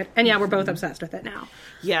watch it, and yeah, we're both obsessed with it now.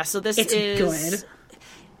 Yeah, so it's good.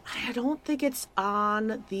 I don't think it's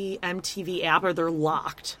on the MTV app, or they're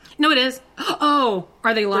locked. No, it is. Oh,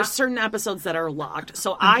 are they locked? There's certain episodes that are locked.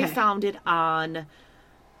 So I found it on.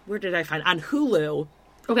 Where did I find it? On Hulu.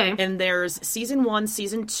 Okay. And there's season 1,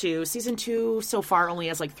 season 2. Season 2 so far only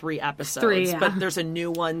has like 3 episodes. But there's a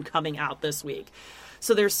new one coming out this week.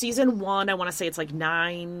 So there's season 1, I want to say it's like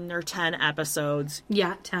 9 or 10 episodes.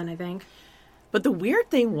 Yeah, 10, I think. But the weird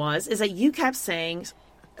thing is that you kept saying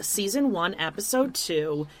season 1, episode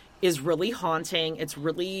 2 is really haunting. It's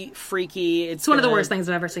really freaky. It's one of the worst things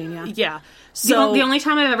I've ever seen, yeah. Yeah. So the only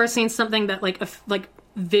time I've ever seen something that like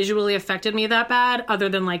visually affected me that bad, other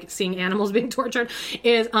than like seeing animals being tortured,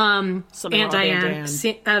 is Aunt Diane.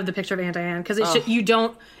 The picture of Aunt Diane, because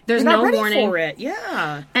there's no warning for it.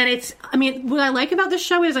 Yeah, and it's. I mean, what I like about this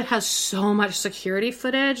show is it has so much security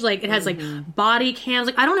footage. Like it has like body cams.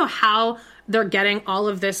 Like I don't know how they're getting all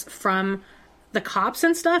of this from the cops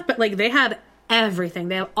and stuff, but like they have everything.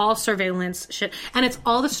 They have all surveillance shit, and it's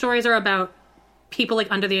all the stories are about people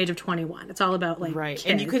like under the age of 21. It's all about like kids.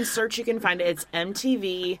 And you can search, you can find it. It's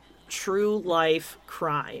MTV True Life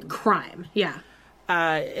Crime. Yeah.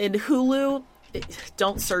 In Hulu,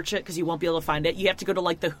 don't search it because you won't be able to find it. You have to go to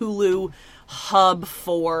like the Hulu hub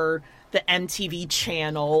for the MTV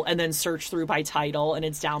channel and then search through by title, and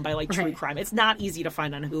it's down by like true crime. It's not easy to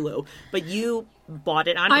find on Hulu, but you bought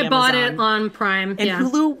it on Amazon. I bought it on Prime, and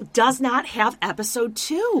Hulu does not have episode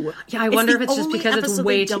 2. Yeah, I wonder if it's just because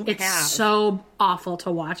it's so awful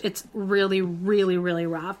to watch. It's really, really, really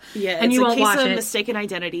rough. Yeah, and you won't watch it. It's a case of mistaken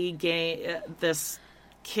identity. This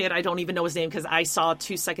kid, I don't even know his name because I saw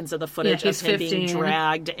 2 seconds of the footage of him 15. Being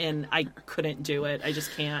dragged, and I couldn't do it. I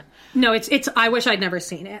just can't. No, it's. I wish I'd never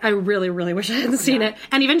seen it. I really, really wish I hadn't seen it.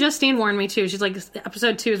 And even Justine warned me too. She's like,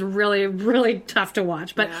 episode 2 is really, really tough to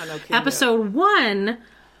watch. But episode 1,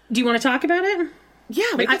 do you want to talk about it? Yeah,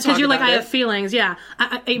 we can talk about it. Because you're like, I have feelings. Yeah,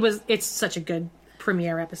 it's such a good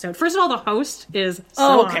premiere episode. First of all, the host is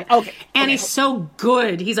okay, and he's so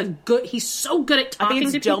good. He's so good at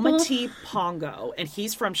talking to people. Doma Pongo, and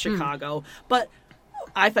he's from Chicago. But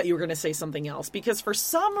I thought you were going to say something else because for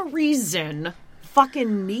some reason,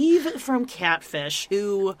 fucking Nev from Catfish,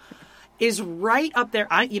 who is right up there.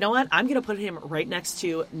 You know what? I'm going to put him right next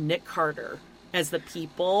to Nick Carter as the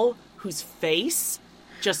people whose face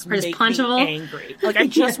just make me angry. Like, I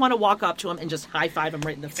just want to walk up to him and just high-five him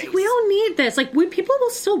right in the face. We don't need this. Like, people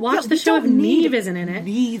will still watch the show if Nev isn't in it.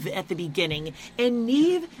 Nev at the beginning. And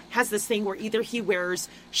Nev has this thing where either he wears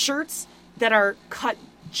shirts that are cut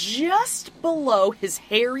just below his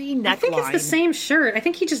hairy neckline. I think it's the same shirt. I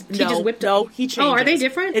think he just whipped it. No, he changed. Oh, are they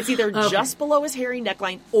different? It's either just below his hairy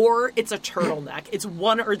neckline or it's a turtleneck. It's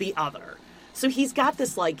one or the other. So he's got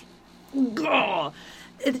this, like,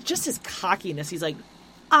 it's just his cockiness. He's like,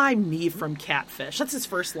 I'm Nev from Catfish. That's his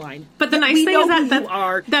first line. But the nice thing is that you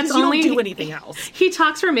are. That's you only don't do anything else. He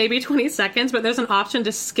talks for maybe 20 seconds, but there's an option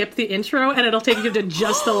to skip the intro, and it'll take you to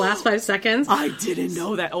just the last 5 seconds. I didn't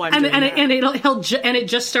know that. Oh, it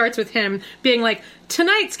just starts with him being like,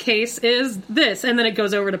 tonight's case is this, and then it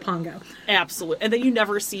goes over to Pongo. Absolutely, and then you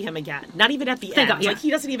never see him again. Not even at the end. God, yeah. Like he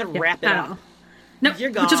doesn't even wrap it up. No,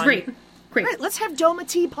 you're gone. Which is great. Great. Right, let's have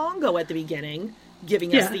Doma Pongo at the beginning.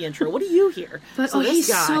 Giving us the intro. What do you hear? But he's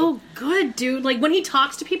so good, dude. Like when he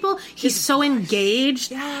talks to people, he's so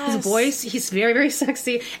engaged. Yes. His voice, he's very, very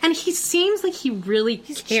sexy, and he seems like he really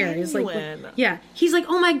cares. Genuine. Like, he's like,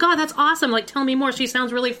 oh my god, that's awesome. Like, tell me more. She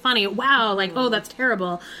sounds really funny. Wow. Like, oh, that's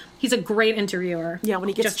terrible. He's a great interviewer. Yeah, when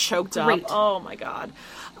he gets choked up. Oh my god.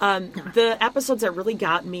 The episodes that really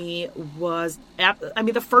got me was,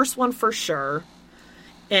 the first one for sure,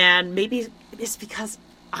 and maybe it's because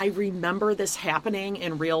I remember this happening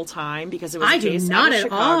in real time because it was a case out of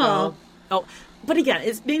Chicago. Oh, but again,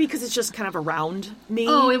 it's maybe because it's just kind of around me.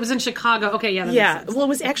 Oh, it was in Chicago. Okay, yeah. Yeah, well, it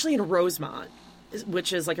was actually in Rosemont,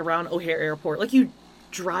 which is like around O'Hare Airport. Like you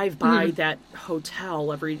drive by that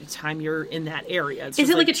hotel every time you're in that area. Is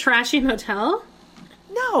it like a trashy hotel?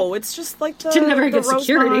 No, it's just like the didn't have very good Rosemont.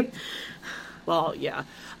 Security. Well, yeah.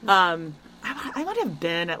 I might have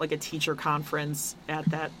been at like a teacher conference at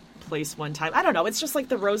that place one time. I don't know. It's just like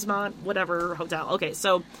the Rosemont whatever hotel. Okay,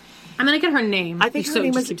 so I'm gonna get her name. I think her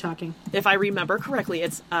name was, keep talking. If I remember correctly,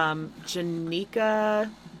 it's Janika.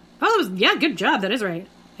 Oh, yeah, good job. That is right.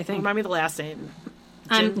 I think. Remind me the last name.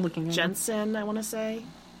 I'm looking at Jensen. I want to say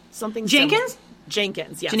something. Jenkins.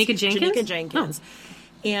 Jenkins. Yes. Janika Jenkins. Janika Jenkins. Oh.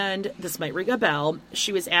 And this might ring a bell.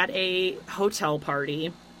 She was at a hotel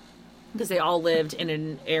party because they all lived in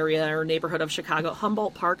an area or neighborhood of Chicago,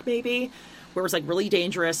 Humboldt Park, maybe. Where it was like really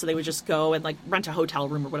dangerous, so they would just go and like rent a hotel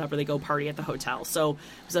room or whatever. They go party at the hotel. So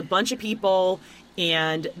it was a bunch of people,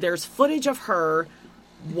 and there's footage of her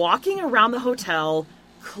walking around the hotel,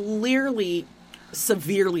 clearly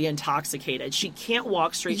severely intoxicated. She can't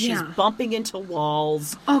walk straight. Yeah. She's bumping into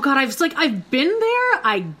walls. Oh god, I've been there,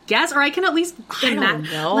 I guess, or I can at least I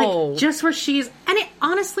don't know. Like just where she's. And it,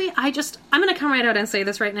 honestly, I'm gonna come right out and say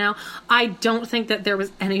this right now. I don't think that there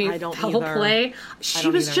was any foul play. She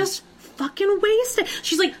was just fucking wasted.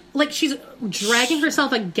 She's like she's dragging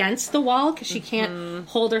herself against the wall because she can't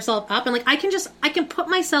hold herself up, and like I can put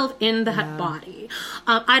myself in that body.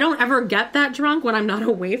 I don't ever get that drunk when I'm not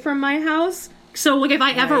away from my house. So like if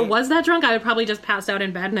I ever was that drunk, I would probably just pass out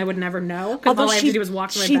in bed and I would never know because all I had to do was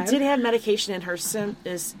walk to my bed. She did have medication in her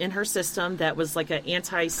system that was like an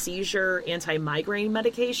anti-seizure, anti-migraine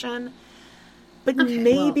medication, but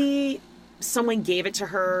maybe someone gave it to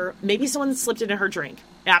her. Maybe someone slipped it in her drink.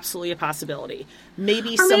 Absolutely a possibility.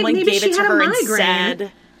 Maybe someone gave it to her and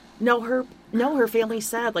said, no, her family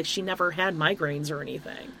said like she never had migraines or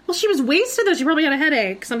anything. Well, she was wasted though. She probably had a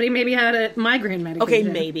headache. Somebody maybe had a migraine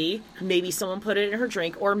medication. Okay, maybe someone put it in her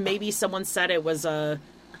drink, or maybe someone said it was I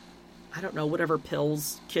don't know, whatever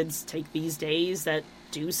pills kids take these days that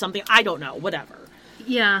do something. I don't know, whatever.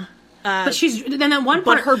 Yeah. But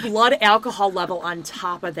but her blood alcohol level on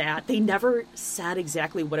top of that, they never said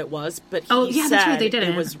exactly what it was, but he said that's right, they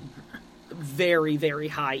didn't. It was very, very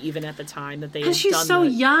high, even at the time that they had And she's done so the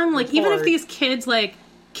young. Like, even if report. these kids, like,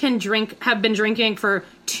 have been drinking for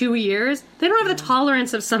 2 years, they don't have the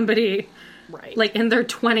tolerance of somebody, right, like, in their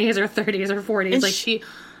 20s or 30s or 40s. And like, she's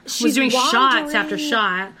was doing shots after wandering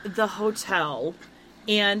shot. the hotel,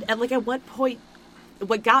 and at what point,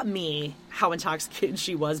 what got me how intoxicated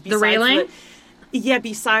she was, besides The railing?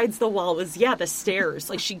 Besides the wall, was the stairs.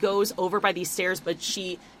 Like, she goes over by these stairs, but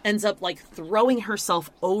she ends up like throwing herself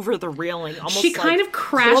over the railing, almost She kind of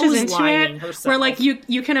crashes into clotheslining it, herself. where like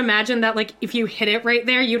you can imagine that, like, if you hit it right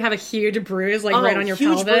there, you'd have a huge bruise, like, right on your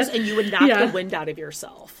huge pelvis, bruise, and you would knock the wind out of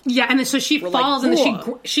yourself. Yeah, and then so she falls, and then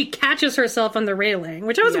 "Whoa." she catches herself on the railing,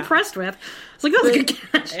 which I was impressed with. I was like, that was a good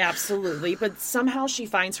catch. Absolutely, but somehow she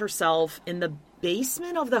finds herself in the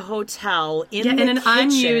basement of the hotel in an kitchen.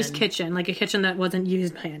 unused kitchen, like a kitchen that wasn't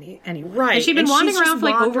used by anyone. Right, And she'd been and wandering she's around for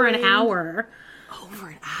like over an wandering- hour. Over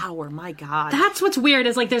an hour, my God. That's what's weird,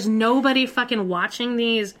 is like there's nobody fucking watching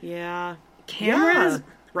these cameras. cameras.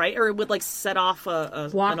 Right? Or it would like set off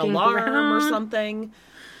an Walking alarm or around. something.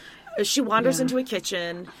 She wanders into a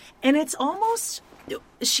kitchen, and it's almost,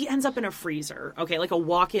 she ends up in a freezer, okay, like a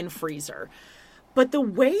walk-in freezer. But the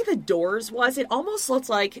way the doors was, it almost looked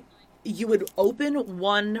like you would open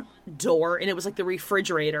one door, and it was like the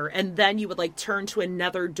refrigerator, and then you would like turn to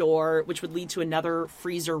another door, which would lead to another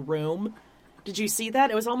freezer room. Did you see that?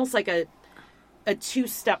 It was almost like a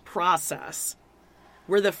two-step process,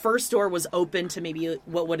 where the first door was open to maybe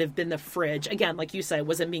what would have been the fridge. Again, like you said, it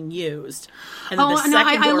wasn't being used. And then the second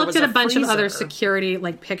I door looked was at a bunch of other freezer. security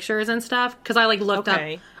like pictures and stuff, because I like looked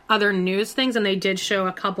Okay. up other news things, and they did show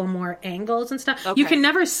a couple more angles and stuff. You Okay. can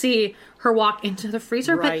never see her walk into the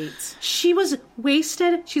freezer, Right. but she was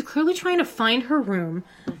wasted. She's clearly trying to find her room.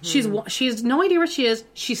 Mm-hmm. She has no idea where she is.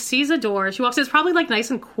 She sees a door. She walks in. It's probably like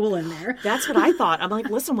nice and cool in there. That's what I thought. I'm like,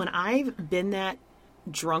 listen, when I've been that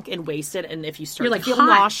drunk and wasted, and if you start You're, to like, feel hot.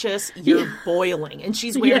 nauseous, you're boiling. And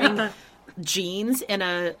she's wearing Yeah. jeans and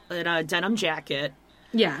a denim jacket.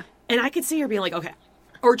 Yeah. And I could see her being like, okay.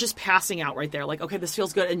 Or just passing out right there. Like, okay, this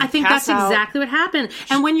feels good. And I think pass that's out. exactly what happened.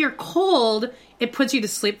 And when you're cold, it puts you to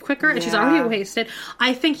sleep quicker, and she's Yeah. already wasted.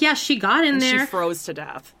 I think, she got in And there. she froze to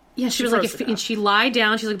death. Yeah, she was like, froze to and death. she lied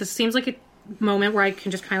down. She's like, this seems like a moment where I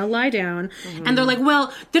can just kind of lie down. Mm-hmm. And they're like,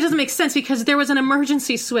 well, that doesn't make sense because there was an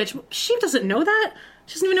emergency switch. She doesn't know that.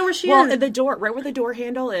 She doesn't even know where she Well, is. the door, right where the door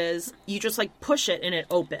handle is, you just like push it and it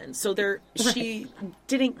opens. So she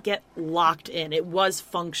didn't get locked in. It was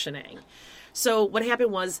functioning. So what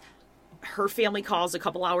happened was, her family calls a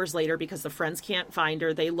couple hours later because the friends can't find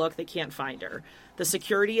her. They look, they can't find her. The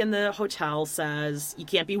security in the hotel says you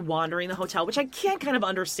can't be wandering the hotel, which I can't kind of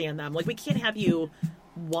understand them. Like, we can't have you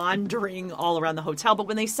wandering all around the hotel. But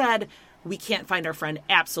when they said we can't find our friend,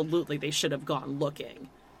 absolutely, they should have gone looking.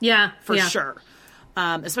 Yeah, For yeah. sure.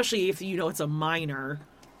 Especially if you know it's a minor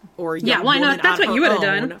or a Yeah, young why not? woman That's on what you her would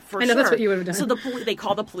have own, done. for I know that's sure. what you would have done. So they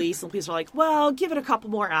call the police, and the police are like, well, give it a couple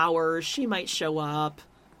more hours. She might show up.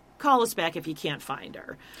 Call us back if you can't find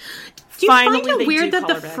her. Do you Finally, find they it weird do that call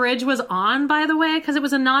the her back. fridge was on, by the way? Because it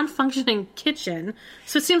was a non-functioning kitchen.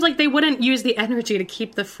 So it seems like they wouldn't use the energy to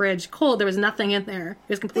keep the fridge cold. There was nothing in there. It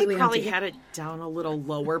was They completely probably empty. had it down a little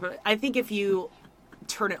lower, but I think if you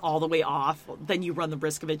turn it all the way off, then you run the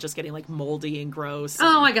risk of it just getting like moldy and gross.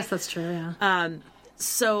 Oh, I guess that's true, yeah.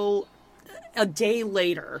 So a day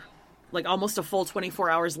later, like almost a full 24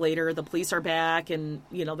 hours later, the police are back and,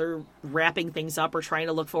 they're wrapping things up or trying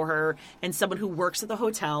to look for her. And someone who works at the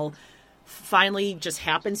hotel finally just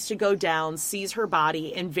happens to go down, sees her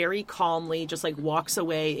body, and very calmly just like walks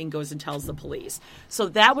away and goes and tells the police. So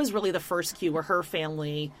that was really the first cue where her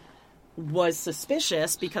family was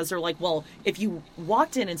suspicious, because they're like, well, if you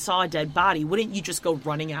walked in and saw a dead body, wouldn't you just go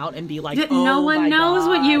running out and be like, No oh, one my knows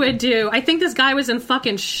what God. you would do. I think this guy was in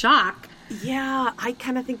fucking shock. Yeah, I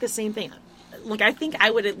kind of think the same thing. Like, I think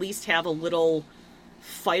I would at least have a little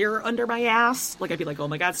fire under my ass. Like, I'd be like, oh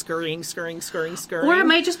my God, scurrying. Or it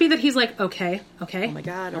might just be that he's like, okay. Oh my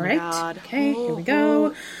God, oh all my right, God. okay, here we Oh,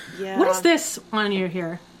 go. yeah. What is this on you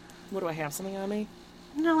here? What do I have? Something on me?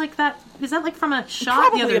 No, like that. Is that like from a shot?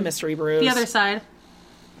 Probably the other, a mystery bruise. The other side.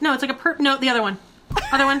 No, it's like a no, the other one.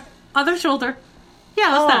 Other one. Other shoulder.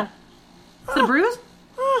 Yeah, what's that? Is it a bruise?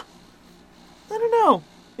 I don't know.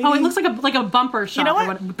 Oh, it Maybe- looks like a bumper shot. You know or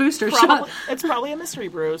what? Booster Probably, shot. it's probably a mystery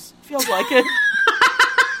bruise. Feels like it.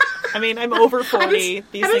 I mean, I'm over 40.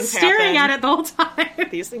 I've been things staring happen. at it the whole time.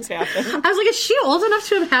 These things happen. I was like, is she old enough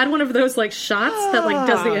to have had one of those like shots that like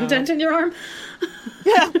does the indent in your arm?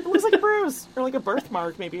 Yeah, it looks like a bruise. Or like a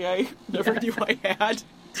birthmark, maybe I never knew I had.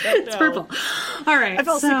 It's purple. All right. I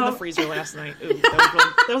fell asleep in the freezer last night. Ooh,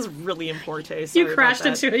 that was really in poor taste. You crashed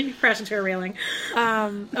into a railing.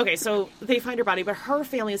 Okay, so they find her body, but her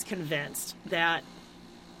family is convinced that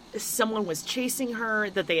someone was chasing her,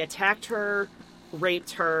 that they attacked her,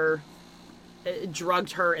 raped her,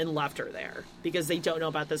 drugged her, and left her there because they don't know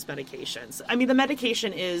about this medication. I mean, the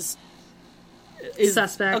medication is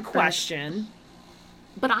suspect, a question,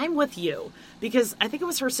 but I'm with you because I think it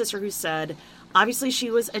was her sister who said, obviously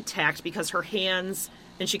she was attacked because her hands,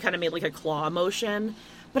 and she kind of made like a claw motion,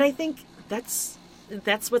 but I think that's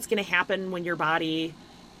what's going to happen when your body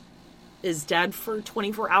is dead for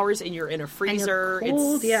 24 hours and you're in a freezer. And you're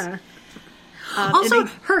cold, yeah. Also,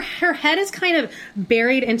 her head is kind of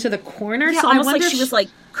buried into the corner, yeah, so almost I wonder like she was like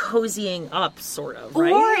cozying up, sort of,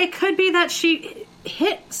 right? Or it could be that she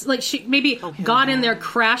hit, like she maybe got in there,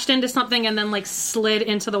 crashed into something, and then like slid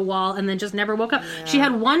into the wall, and then just never woke up. Yeah. She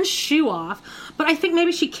had one shoe off, but I think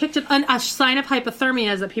maybe she kicked it. A sign of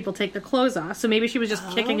hypothermia is that people take their clothes off, so maybe she was just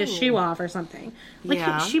kicking a shoe off or something.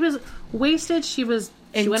 Like she was wasted. She went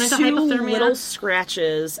into hypothermia. Little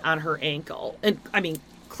scratches on her ankle, and I mean,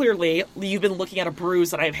 clearly, you've been looking at a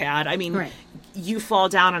bruise that I've had. I mean, you fall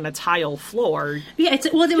down on a tile floor. Yeah,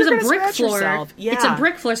 it was a brick floor. Yourself. Yeah. It's a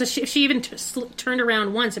brick floor, so if she even turned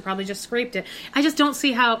around once, it probably just scraped it. I just don't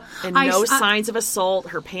see how. And no signs of assault.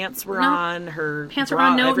 Her pants were on. Her pants bra, were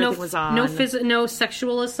on. Everything was on. No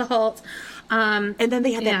sexual assault. And then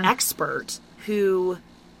they had that expert who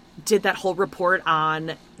did that whole report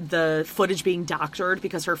on the footage being doctored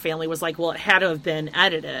because her family was like, well, it had to have been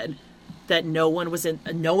edited. That no one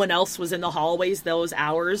else was in the hallways those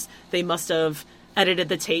hours. They must have edited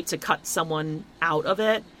the tape to cut someone out of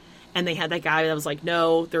it. And they had that guy that was like,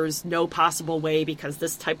 no, there's no possible way because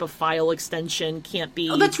this type of file extension can't be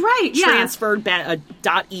that's right. transferred a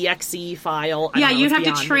 .exe file. Yeah, you'd have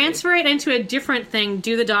to transfer it into a different thing,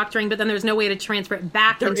 do the doctoring, but then there's no way to transfer it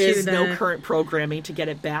back into the... There is no current programming to get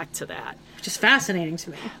it back to that. Which is fascinating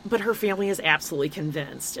to me. But her family is absolutely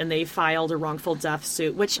convinced, and they filed a wrongful death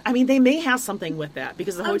suit, which, I mean, they may have something with that,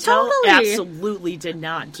 because the hotel absolutely did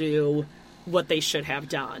not do what they should have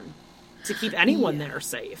done to keep anyone there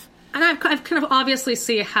safe. And I've kind of obviously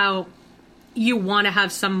see how you want to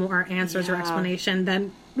have some more answers or explanation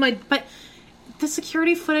than... But the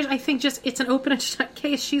security footage, I think it's an open and shut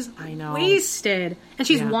case. She's wasted. And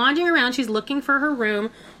she's wandering around. She's looking for her room.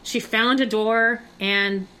 She found a door,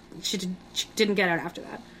 and... She didn't get out after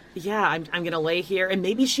that. Yeah, I'm going to lay here. And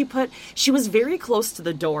maybe she was very close to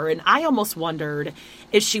the door. And I almost wondered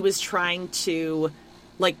if she was trying to,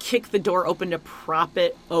 like, kick the door open to prop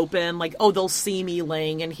it open. Like, oh, they'll see me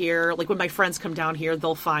laying in here. Like, when my friends come down here,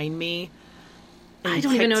 they'll find me. I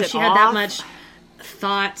don't even know if she had that much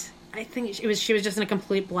thought. I think she was just in a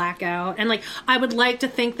complete blackout. And, like, I would like to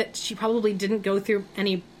think that she probably didn't go through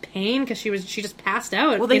any pain because she just passed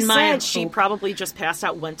out. Well, they said she probably just passed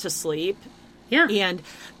out, went to sleep. Yeah. And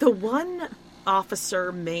the one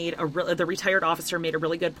officer the retired officer made a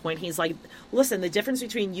really good point. He's like, listen, the difference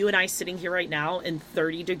between you and I sitting here right now in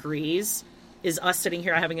 30 degrees is us sitting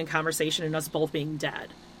here having a conversation and us both being dead.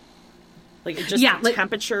 Like, just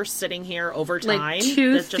temperature sitting here over time, like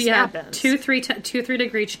that just happens. 2-3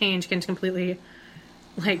 degree change can completely,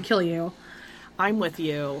 like, kill you. I'm with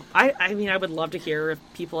you. I mean, I would love to hear if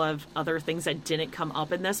people have other things that didn't come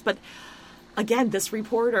up in this. But, again, this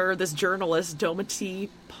reporter, this journalist, Dometi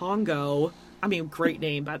Pongo, I mean, great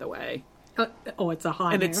name, by the way. Oh, it's a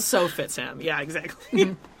hot name. And it so fits him. Yeah, exactly.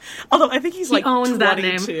 Mm-hmm. Although I think he's like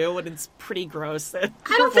 22, and it's pretty gross. I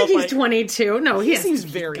don't think he's 22. No, he seems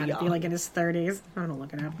very young. Be like in his 30s. I'm gonna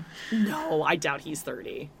look it up. No, I doubt he's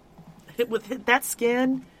 30. With that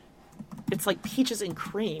skin, it's like peaches and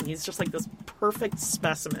cream. He's just like this perfect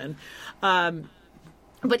specimen. But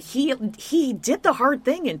he did the hard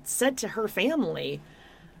thing and said to her family,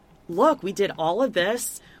 "Look, we did all of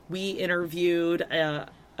this. We interviewed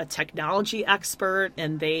a technology expert,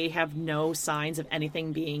 and they have no signs of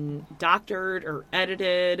anything being doctored or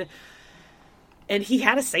edited." And he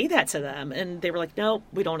had to say that to them. And they were like, no,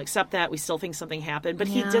 we don't accept that. We still think something happened. But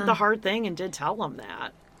he did the hard thing and did tell them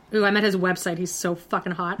that. Ooh, I'm at his website. He's so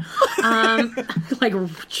fucking hot. Like,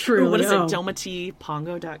 truly. Ooh, what is it?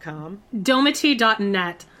 DometiPongo.com?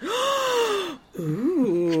 Dometi.net.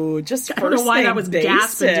 Ooh, just I don't know why that was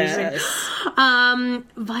gas-inducing.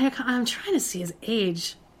 Viacom, I'm trying to see his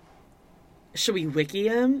age. Should we wiki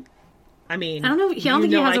him? I mean, I don't know. I don't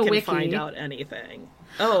think he has a wiki. I can find out anything.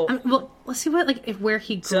 Oh, well, let's see where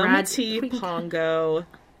he graduated. Dometi Pongo.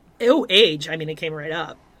 Oh, age. I mean, it came right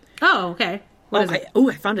up. Oh, okay.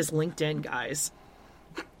 I found his LinkedIn, guys.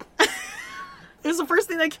 It was the first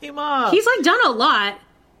thing that came up. He's like done a lot.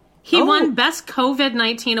 He won Best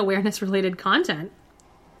COVID-19 Awareness-Related Content.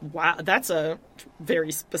 Wow, that's a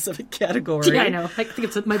very specific category. Yeah, I know. I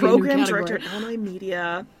think it might be a new Program category. Director at Illinois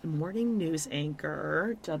Media, Morning News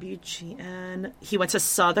Anchor, WGN. He went to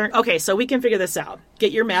Southern. Okay, so we can figure this out.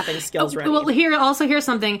 Get your mathing skills ready. Well, here's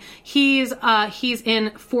something. He's in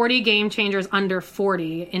 40 Game Changers under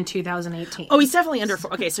 40 in 2018. Oh, he's definitely under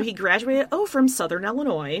 40. Okay, so he graduated, from Southern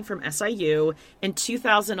Illinois, from SIU, in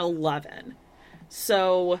 2011.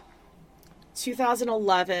 So...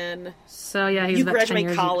 2011. So yeah, he's you about 10 graduate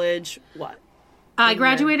years. college. What? I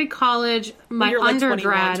graduated college. My You're like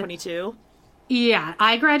undergrad. 21, 22. Yeah,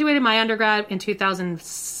 I graduated my undergrad in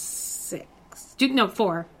 2006.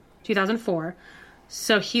 2004.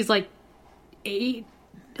 So he's like 11,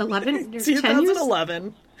 10 years.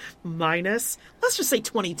 2011 minus, let's just say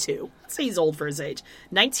 22. Let's say he's old for his age.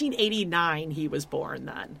 1989, he was born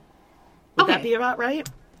then. Would that be about right?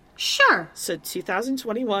 Sure. So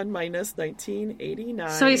 2021 minus 1989.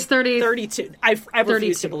 So he's 32. I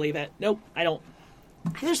refuse to believe it. Nope, I don't.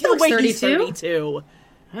 There's no way 32? he's 32.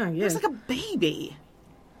 Oh, yeah. He's like a baby.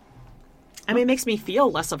 I mean, it makes me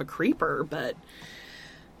feel less of a creeper, but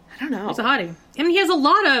I don't know. He's a hottie. I mean, he has a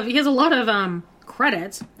lot of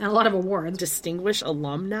credits and a lot of awards. Distinguished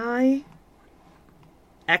Alumni.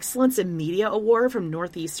 Excellence in Media Award from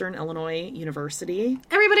Northeastern Illinois University.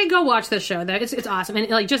 Everybody go watch this show. It's awesome. And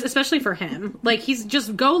like, just especially for him. Like, he's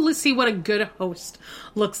just go see what a good host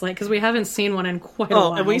looks like, because we haven't seen one in quite a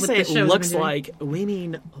while. Oh, and we with say the it shows looks we've been doing. like. We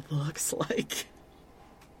mean looks like.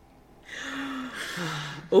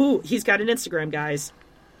 Ooh, he's got an Instagram, guys.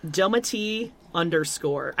 Domati_.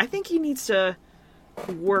 I think he needs to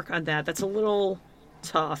work on that. That's a little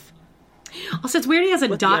tough. Also, it's weird he has a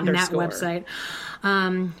With the .net underscore. website.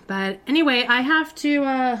 But anyway, I have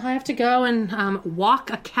to go and walk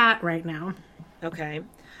a cat right now. Okay.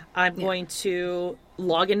 I'm going to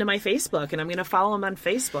log into my Facebook, and I'm going to follow him on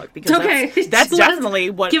Facebook, because Okay. that's definitely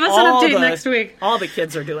what give us an update next week. All the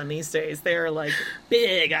kids are doing these days. They're like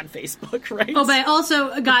big on Facebook, right? Oh, but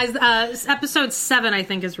also, guys, episode 7 I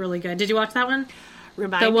think is really good. Did you watch that one?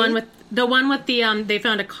 Remind The one me? with the they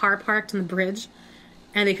found a car parked on the bridge,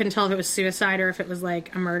 and they couldn't tell if it was suicide or if it was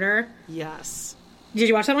like a murder. Yes. Did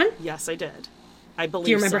you watch that one? Yes, I did. I believe.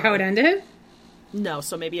 Do you remember so. how it ended? No,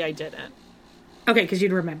 so maybe I didn't. Okay, because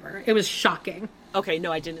you'd remember. It was shocking. Okay,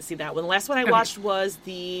 no, I didn't see that one. The last one I watched was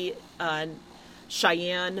the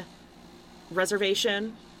Cheyenne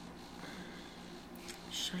Reservation.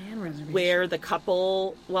 Cheyenne Reservation. Where the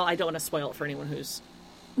couple... Well, I don't want to spoil it for anyone who's...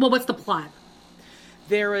 Well, what's the plot?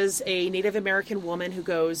 There is a Native American woman who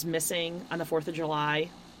goes missing on the 4th of July,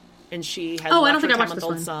 and she has Oh, I left don't her think I watched this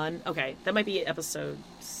 10-month-old one. son. Okay, that might be episode...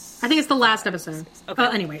 I think it's the last episode. Okay.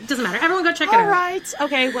 Anyway, it doesn't matter. Everyone go check it All out. right.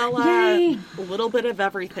 Okay, well, Yay. a little bit of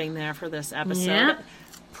everything there for this episode. Yeah.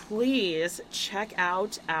 Please check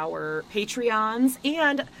out our Patreons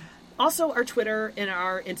and also our Twitter and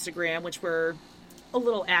our Instagram, which we're a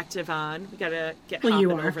little active on. We got to get Well,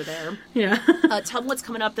 you hopping are. over there. Yeah. Tell them what's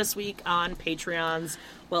coming up this week on Patreons.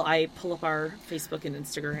 Well, I pull up our Facebook and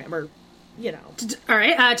Instagram, or, you know. All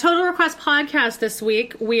right. Total Request Podcast this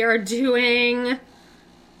week. We are doing...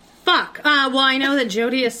 Fuck. Well, I know that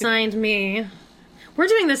Jody assigned me... We're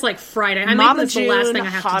doing this like Friday. I Mama think this June, the last thing I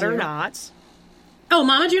have Hot to do. or Not. Oh,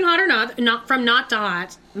 Mama June, Hot or Not. Not from Not to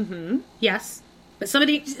Hot. Mm-hmm. Yes. But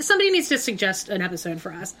somebody needs to suggest an episode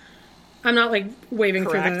for us. I'm not like wading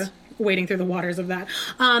through the waters of that.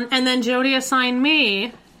 And then Jody assigned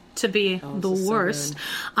me to be the worst.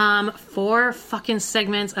 4 fucking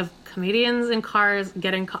segments of comedians in cars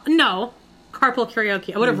getting no carpool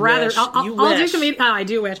karaoke. I would have rather. I'll do comedian. Oh, I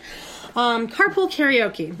do wish. Carpool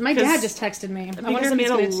karaoke. My dad just texted me. I wonder Because if he's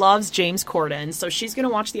Amanda gonna... loves James Corden, so she's going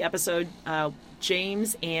to watch the episode.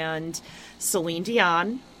 James and Celine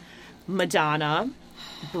Dion, Madonna,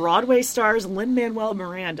 Broadway stars Lin-Manuel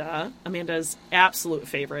Miranda, Amanda's absolute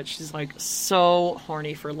favorite. She's like so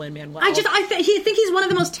horny for Lin-Manuel. I think he's one of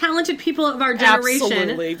the most talented people of our generation.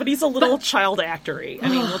 Absolutely, but he's a little child actory. I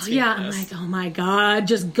mean, let's be I'm honest. like, oh my god,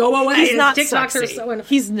 just go away. He's not His TikToks sexy. are so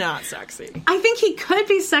He's not sexy. I think he could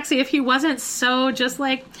be sexy if he wasn't so just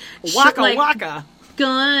like Waka like, waka.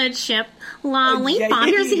 Good ship, lollipop.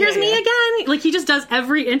 Here's me again. Like he just does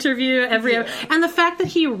every interview, and the fact that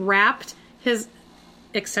he rapped his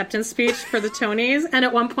acceptance speech for the Tonys, and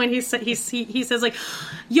at one point he says like,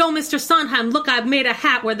 "Yo, Mr. Sondheim, look, I've made a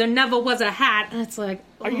hat where there never was a hat," and it's like,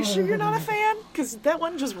 are you sure you're not a fan? Because that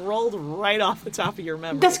one just rolled right off the top of your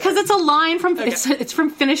memory. That's because it's a line from it's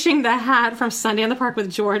from Finishing the Hat from Sunday in the Park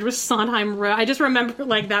with George, with Sondheim wrote. I just remember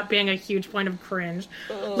like that being a huge point of cringe.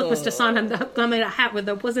 Look, Mr. Sondheim, I made a hat where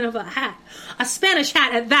there wasn't a hat, a Spanish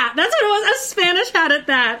hat at that. That's what it was, a Spanish hat at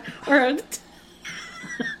that, or.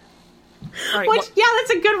 Right, which, yeah,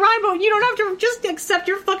 that's a good rhyme, but you don't have to just accept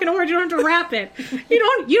your fucking word. You don't have to rap it. You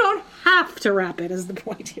don't have to rap it, is the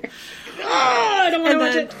point here. I don't want to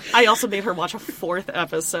watch it. I also made her watch a 4th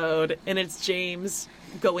episode, and it's James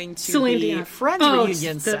going to Celine the Dion. Friends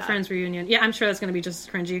reunion the set. Friends reunion. Yeah, I'm sure that's going to be just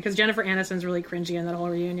as cringy, because Jennifer Aniston's really cringy in that whole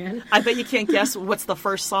reunion. I bet you can't guess what's the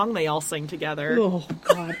first song they all sing together. Oh,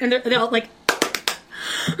 God. And they're all like...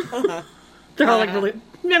 They're all like really...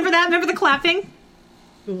 Remember that? Remember the clapping?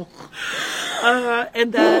 And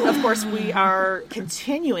then, of course, we are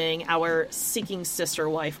continuing our Seeking Sister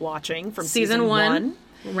Wife watching from season 1.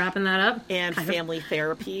 Wrapping that up, and family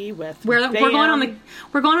therapy with. We're going on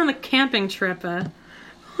the camping trip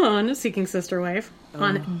on Seeking Sister Wife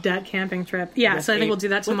on that camping trip. Yeah, so I think we'll do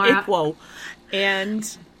that tomorrow. And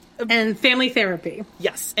family therapy.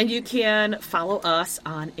 Yes, and you can follow us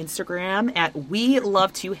on Instagram at We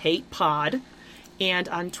Love to Hate Pod. And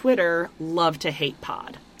on Twitter, Love to Hate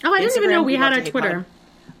Pod. Oh, I didn't even know we had a Twitter.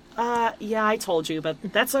 Yeah, I told you, but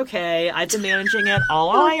that's okay. I've been managing it all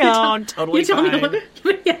on my own. Totally fine.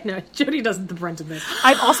 Yeah, no, Jody does the brunt of this.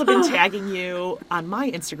 I've also been tagging you on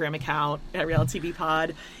my Instagram account at Reality TV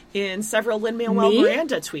Pod in several Lin-Manuel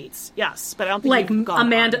Miranda tweets. Yes, but I don't think you've gone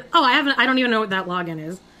Amanda. on. Oh, I haven't. I don't even know what that login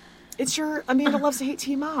is. It's your Amanda Loves to Hate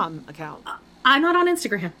Teen Mom account. I'm not on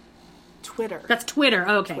Instagram. Twitter. That's Twitter.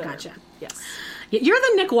 Okay, Twitter. Gotcha. Yes. You're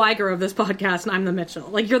the Nick Weiger of this podcast, and I'm the Mitchell.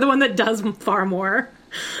 Like, you're the one that does far more.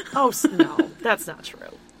 Oh, no. That's not true.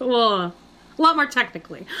 Well, a lot more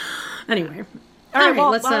technically. Anyway. All right,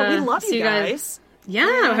 well, let's we love you guys.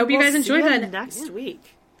 Yeah, I hope you guys enjoy that. Next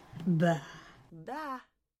week. Bye. Bye.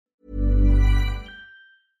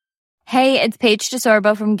 Hey, it's Paige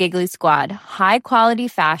DeSorbo from Giggly Squad. High quality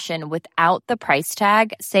fashion without the price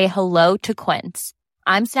tag. Say hello to Quince.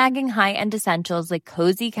 I'm snagging high-end essentials like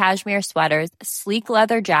cozy cashmere sweaters, sleek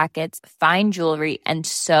leather jackets, fine jewelry, and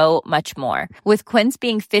so much more. With Quince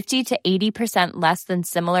being 50 to 80% less than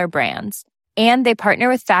similar brands. And they partner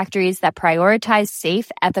with factories that prioritize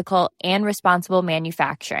safe, ethical, and responsible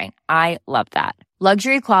manufacturing. I love that.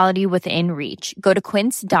 Luxury quality within reach. Go to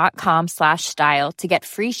quince.com/style to get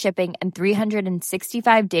free shipping and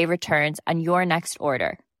 365-day returns on your next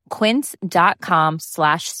order.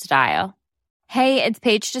 Quince.com/style. Hey, it's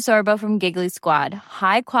Paige DeSorbo from Giggly Squad.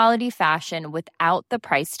 High quality fashion without the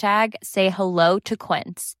price tag. Say hello to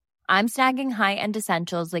Quince. I'm snagging high-end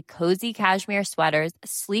essentials like cozy cashmere sweaters,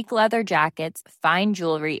 sleek leather jackets, fine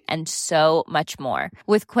jewelry, and so much more.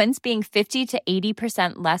 With Quince being 50 to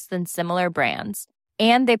 80% less than similar brands.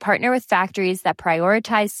 And they partner with factories that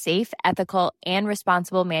prioritize safe, ethical, and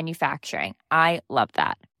responsible manufacturing. I love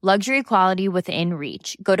that. Luxury quality within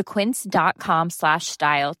reach. Go to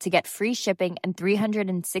quince.com/style to get free shipping and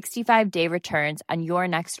 365-day returns on your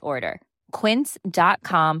next order.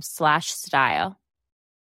 Quince.com/style.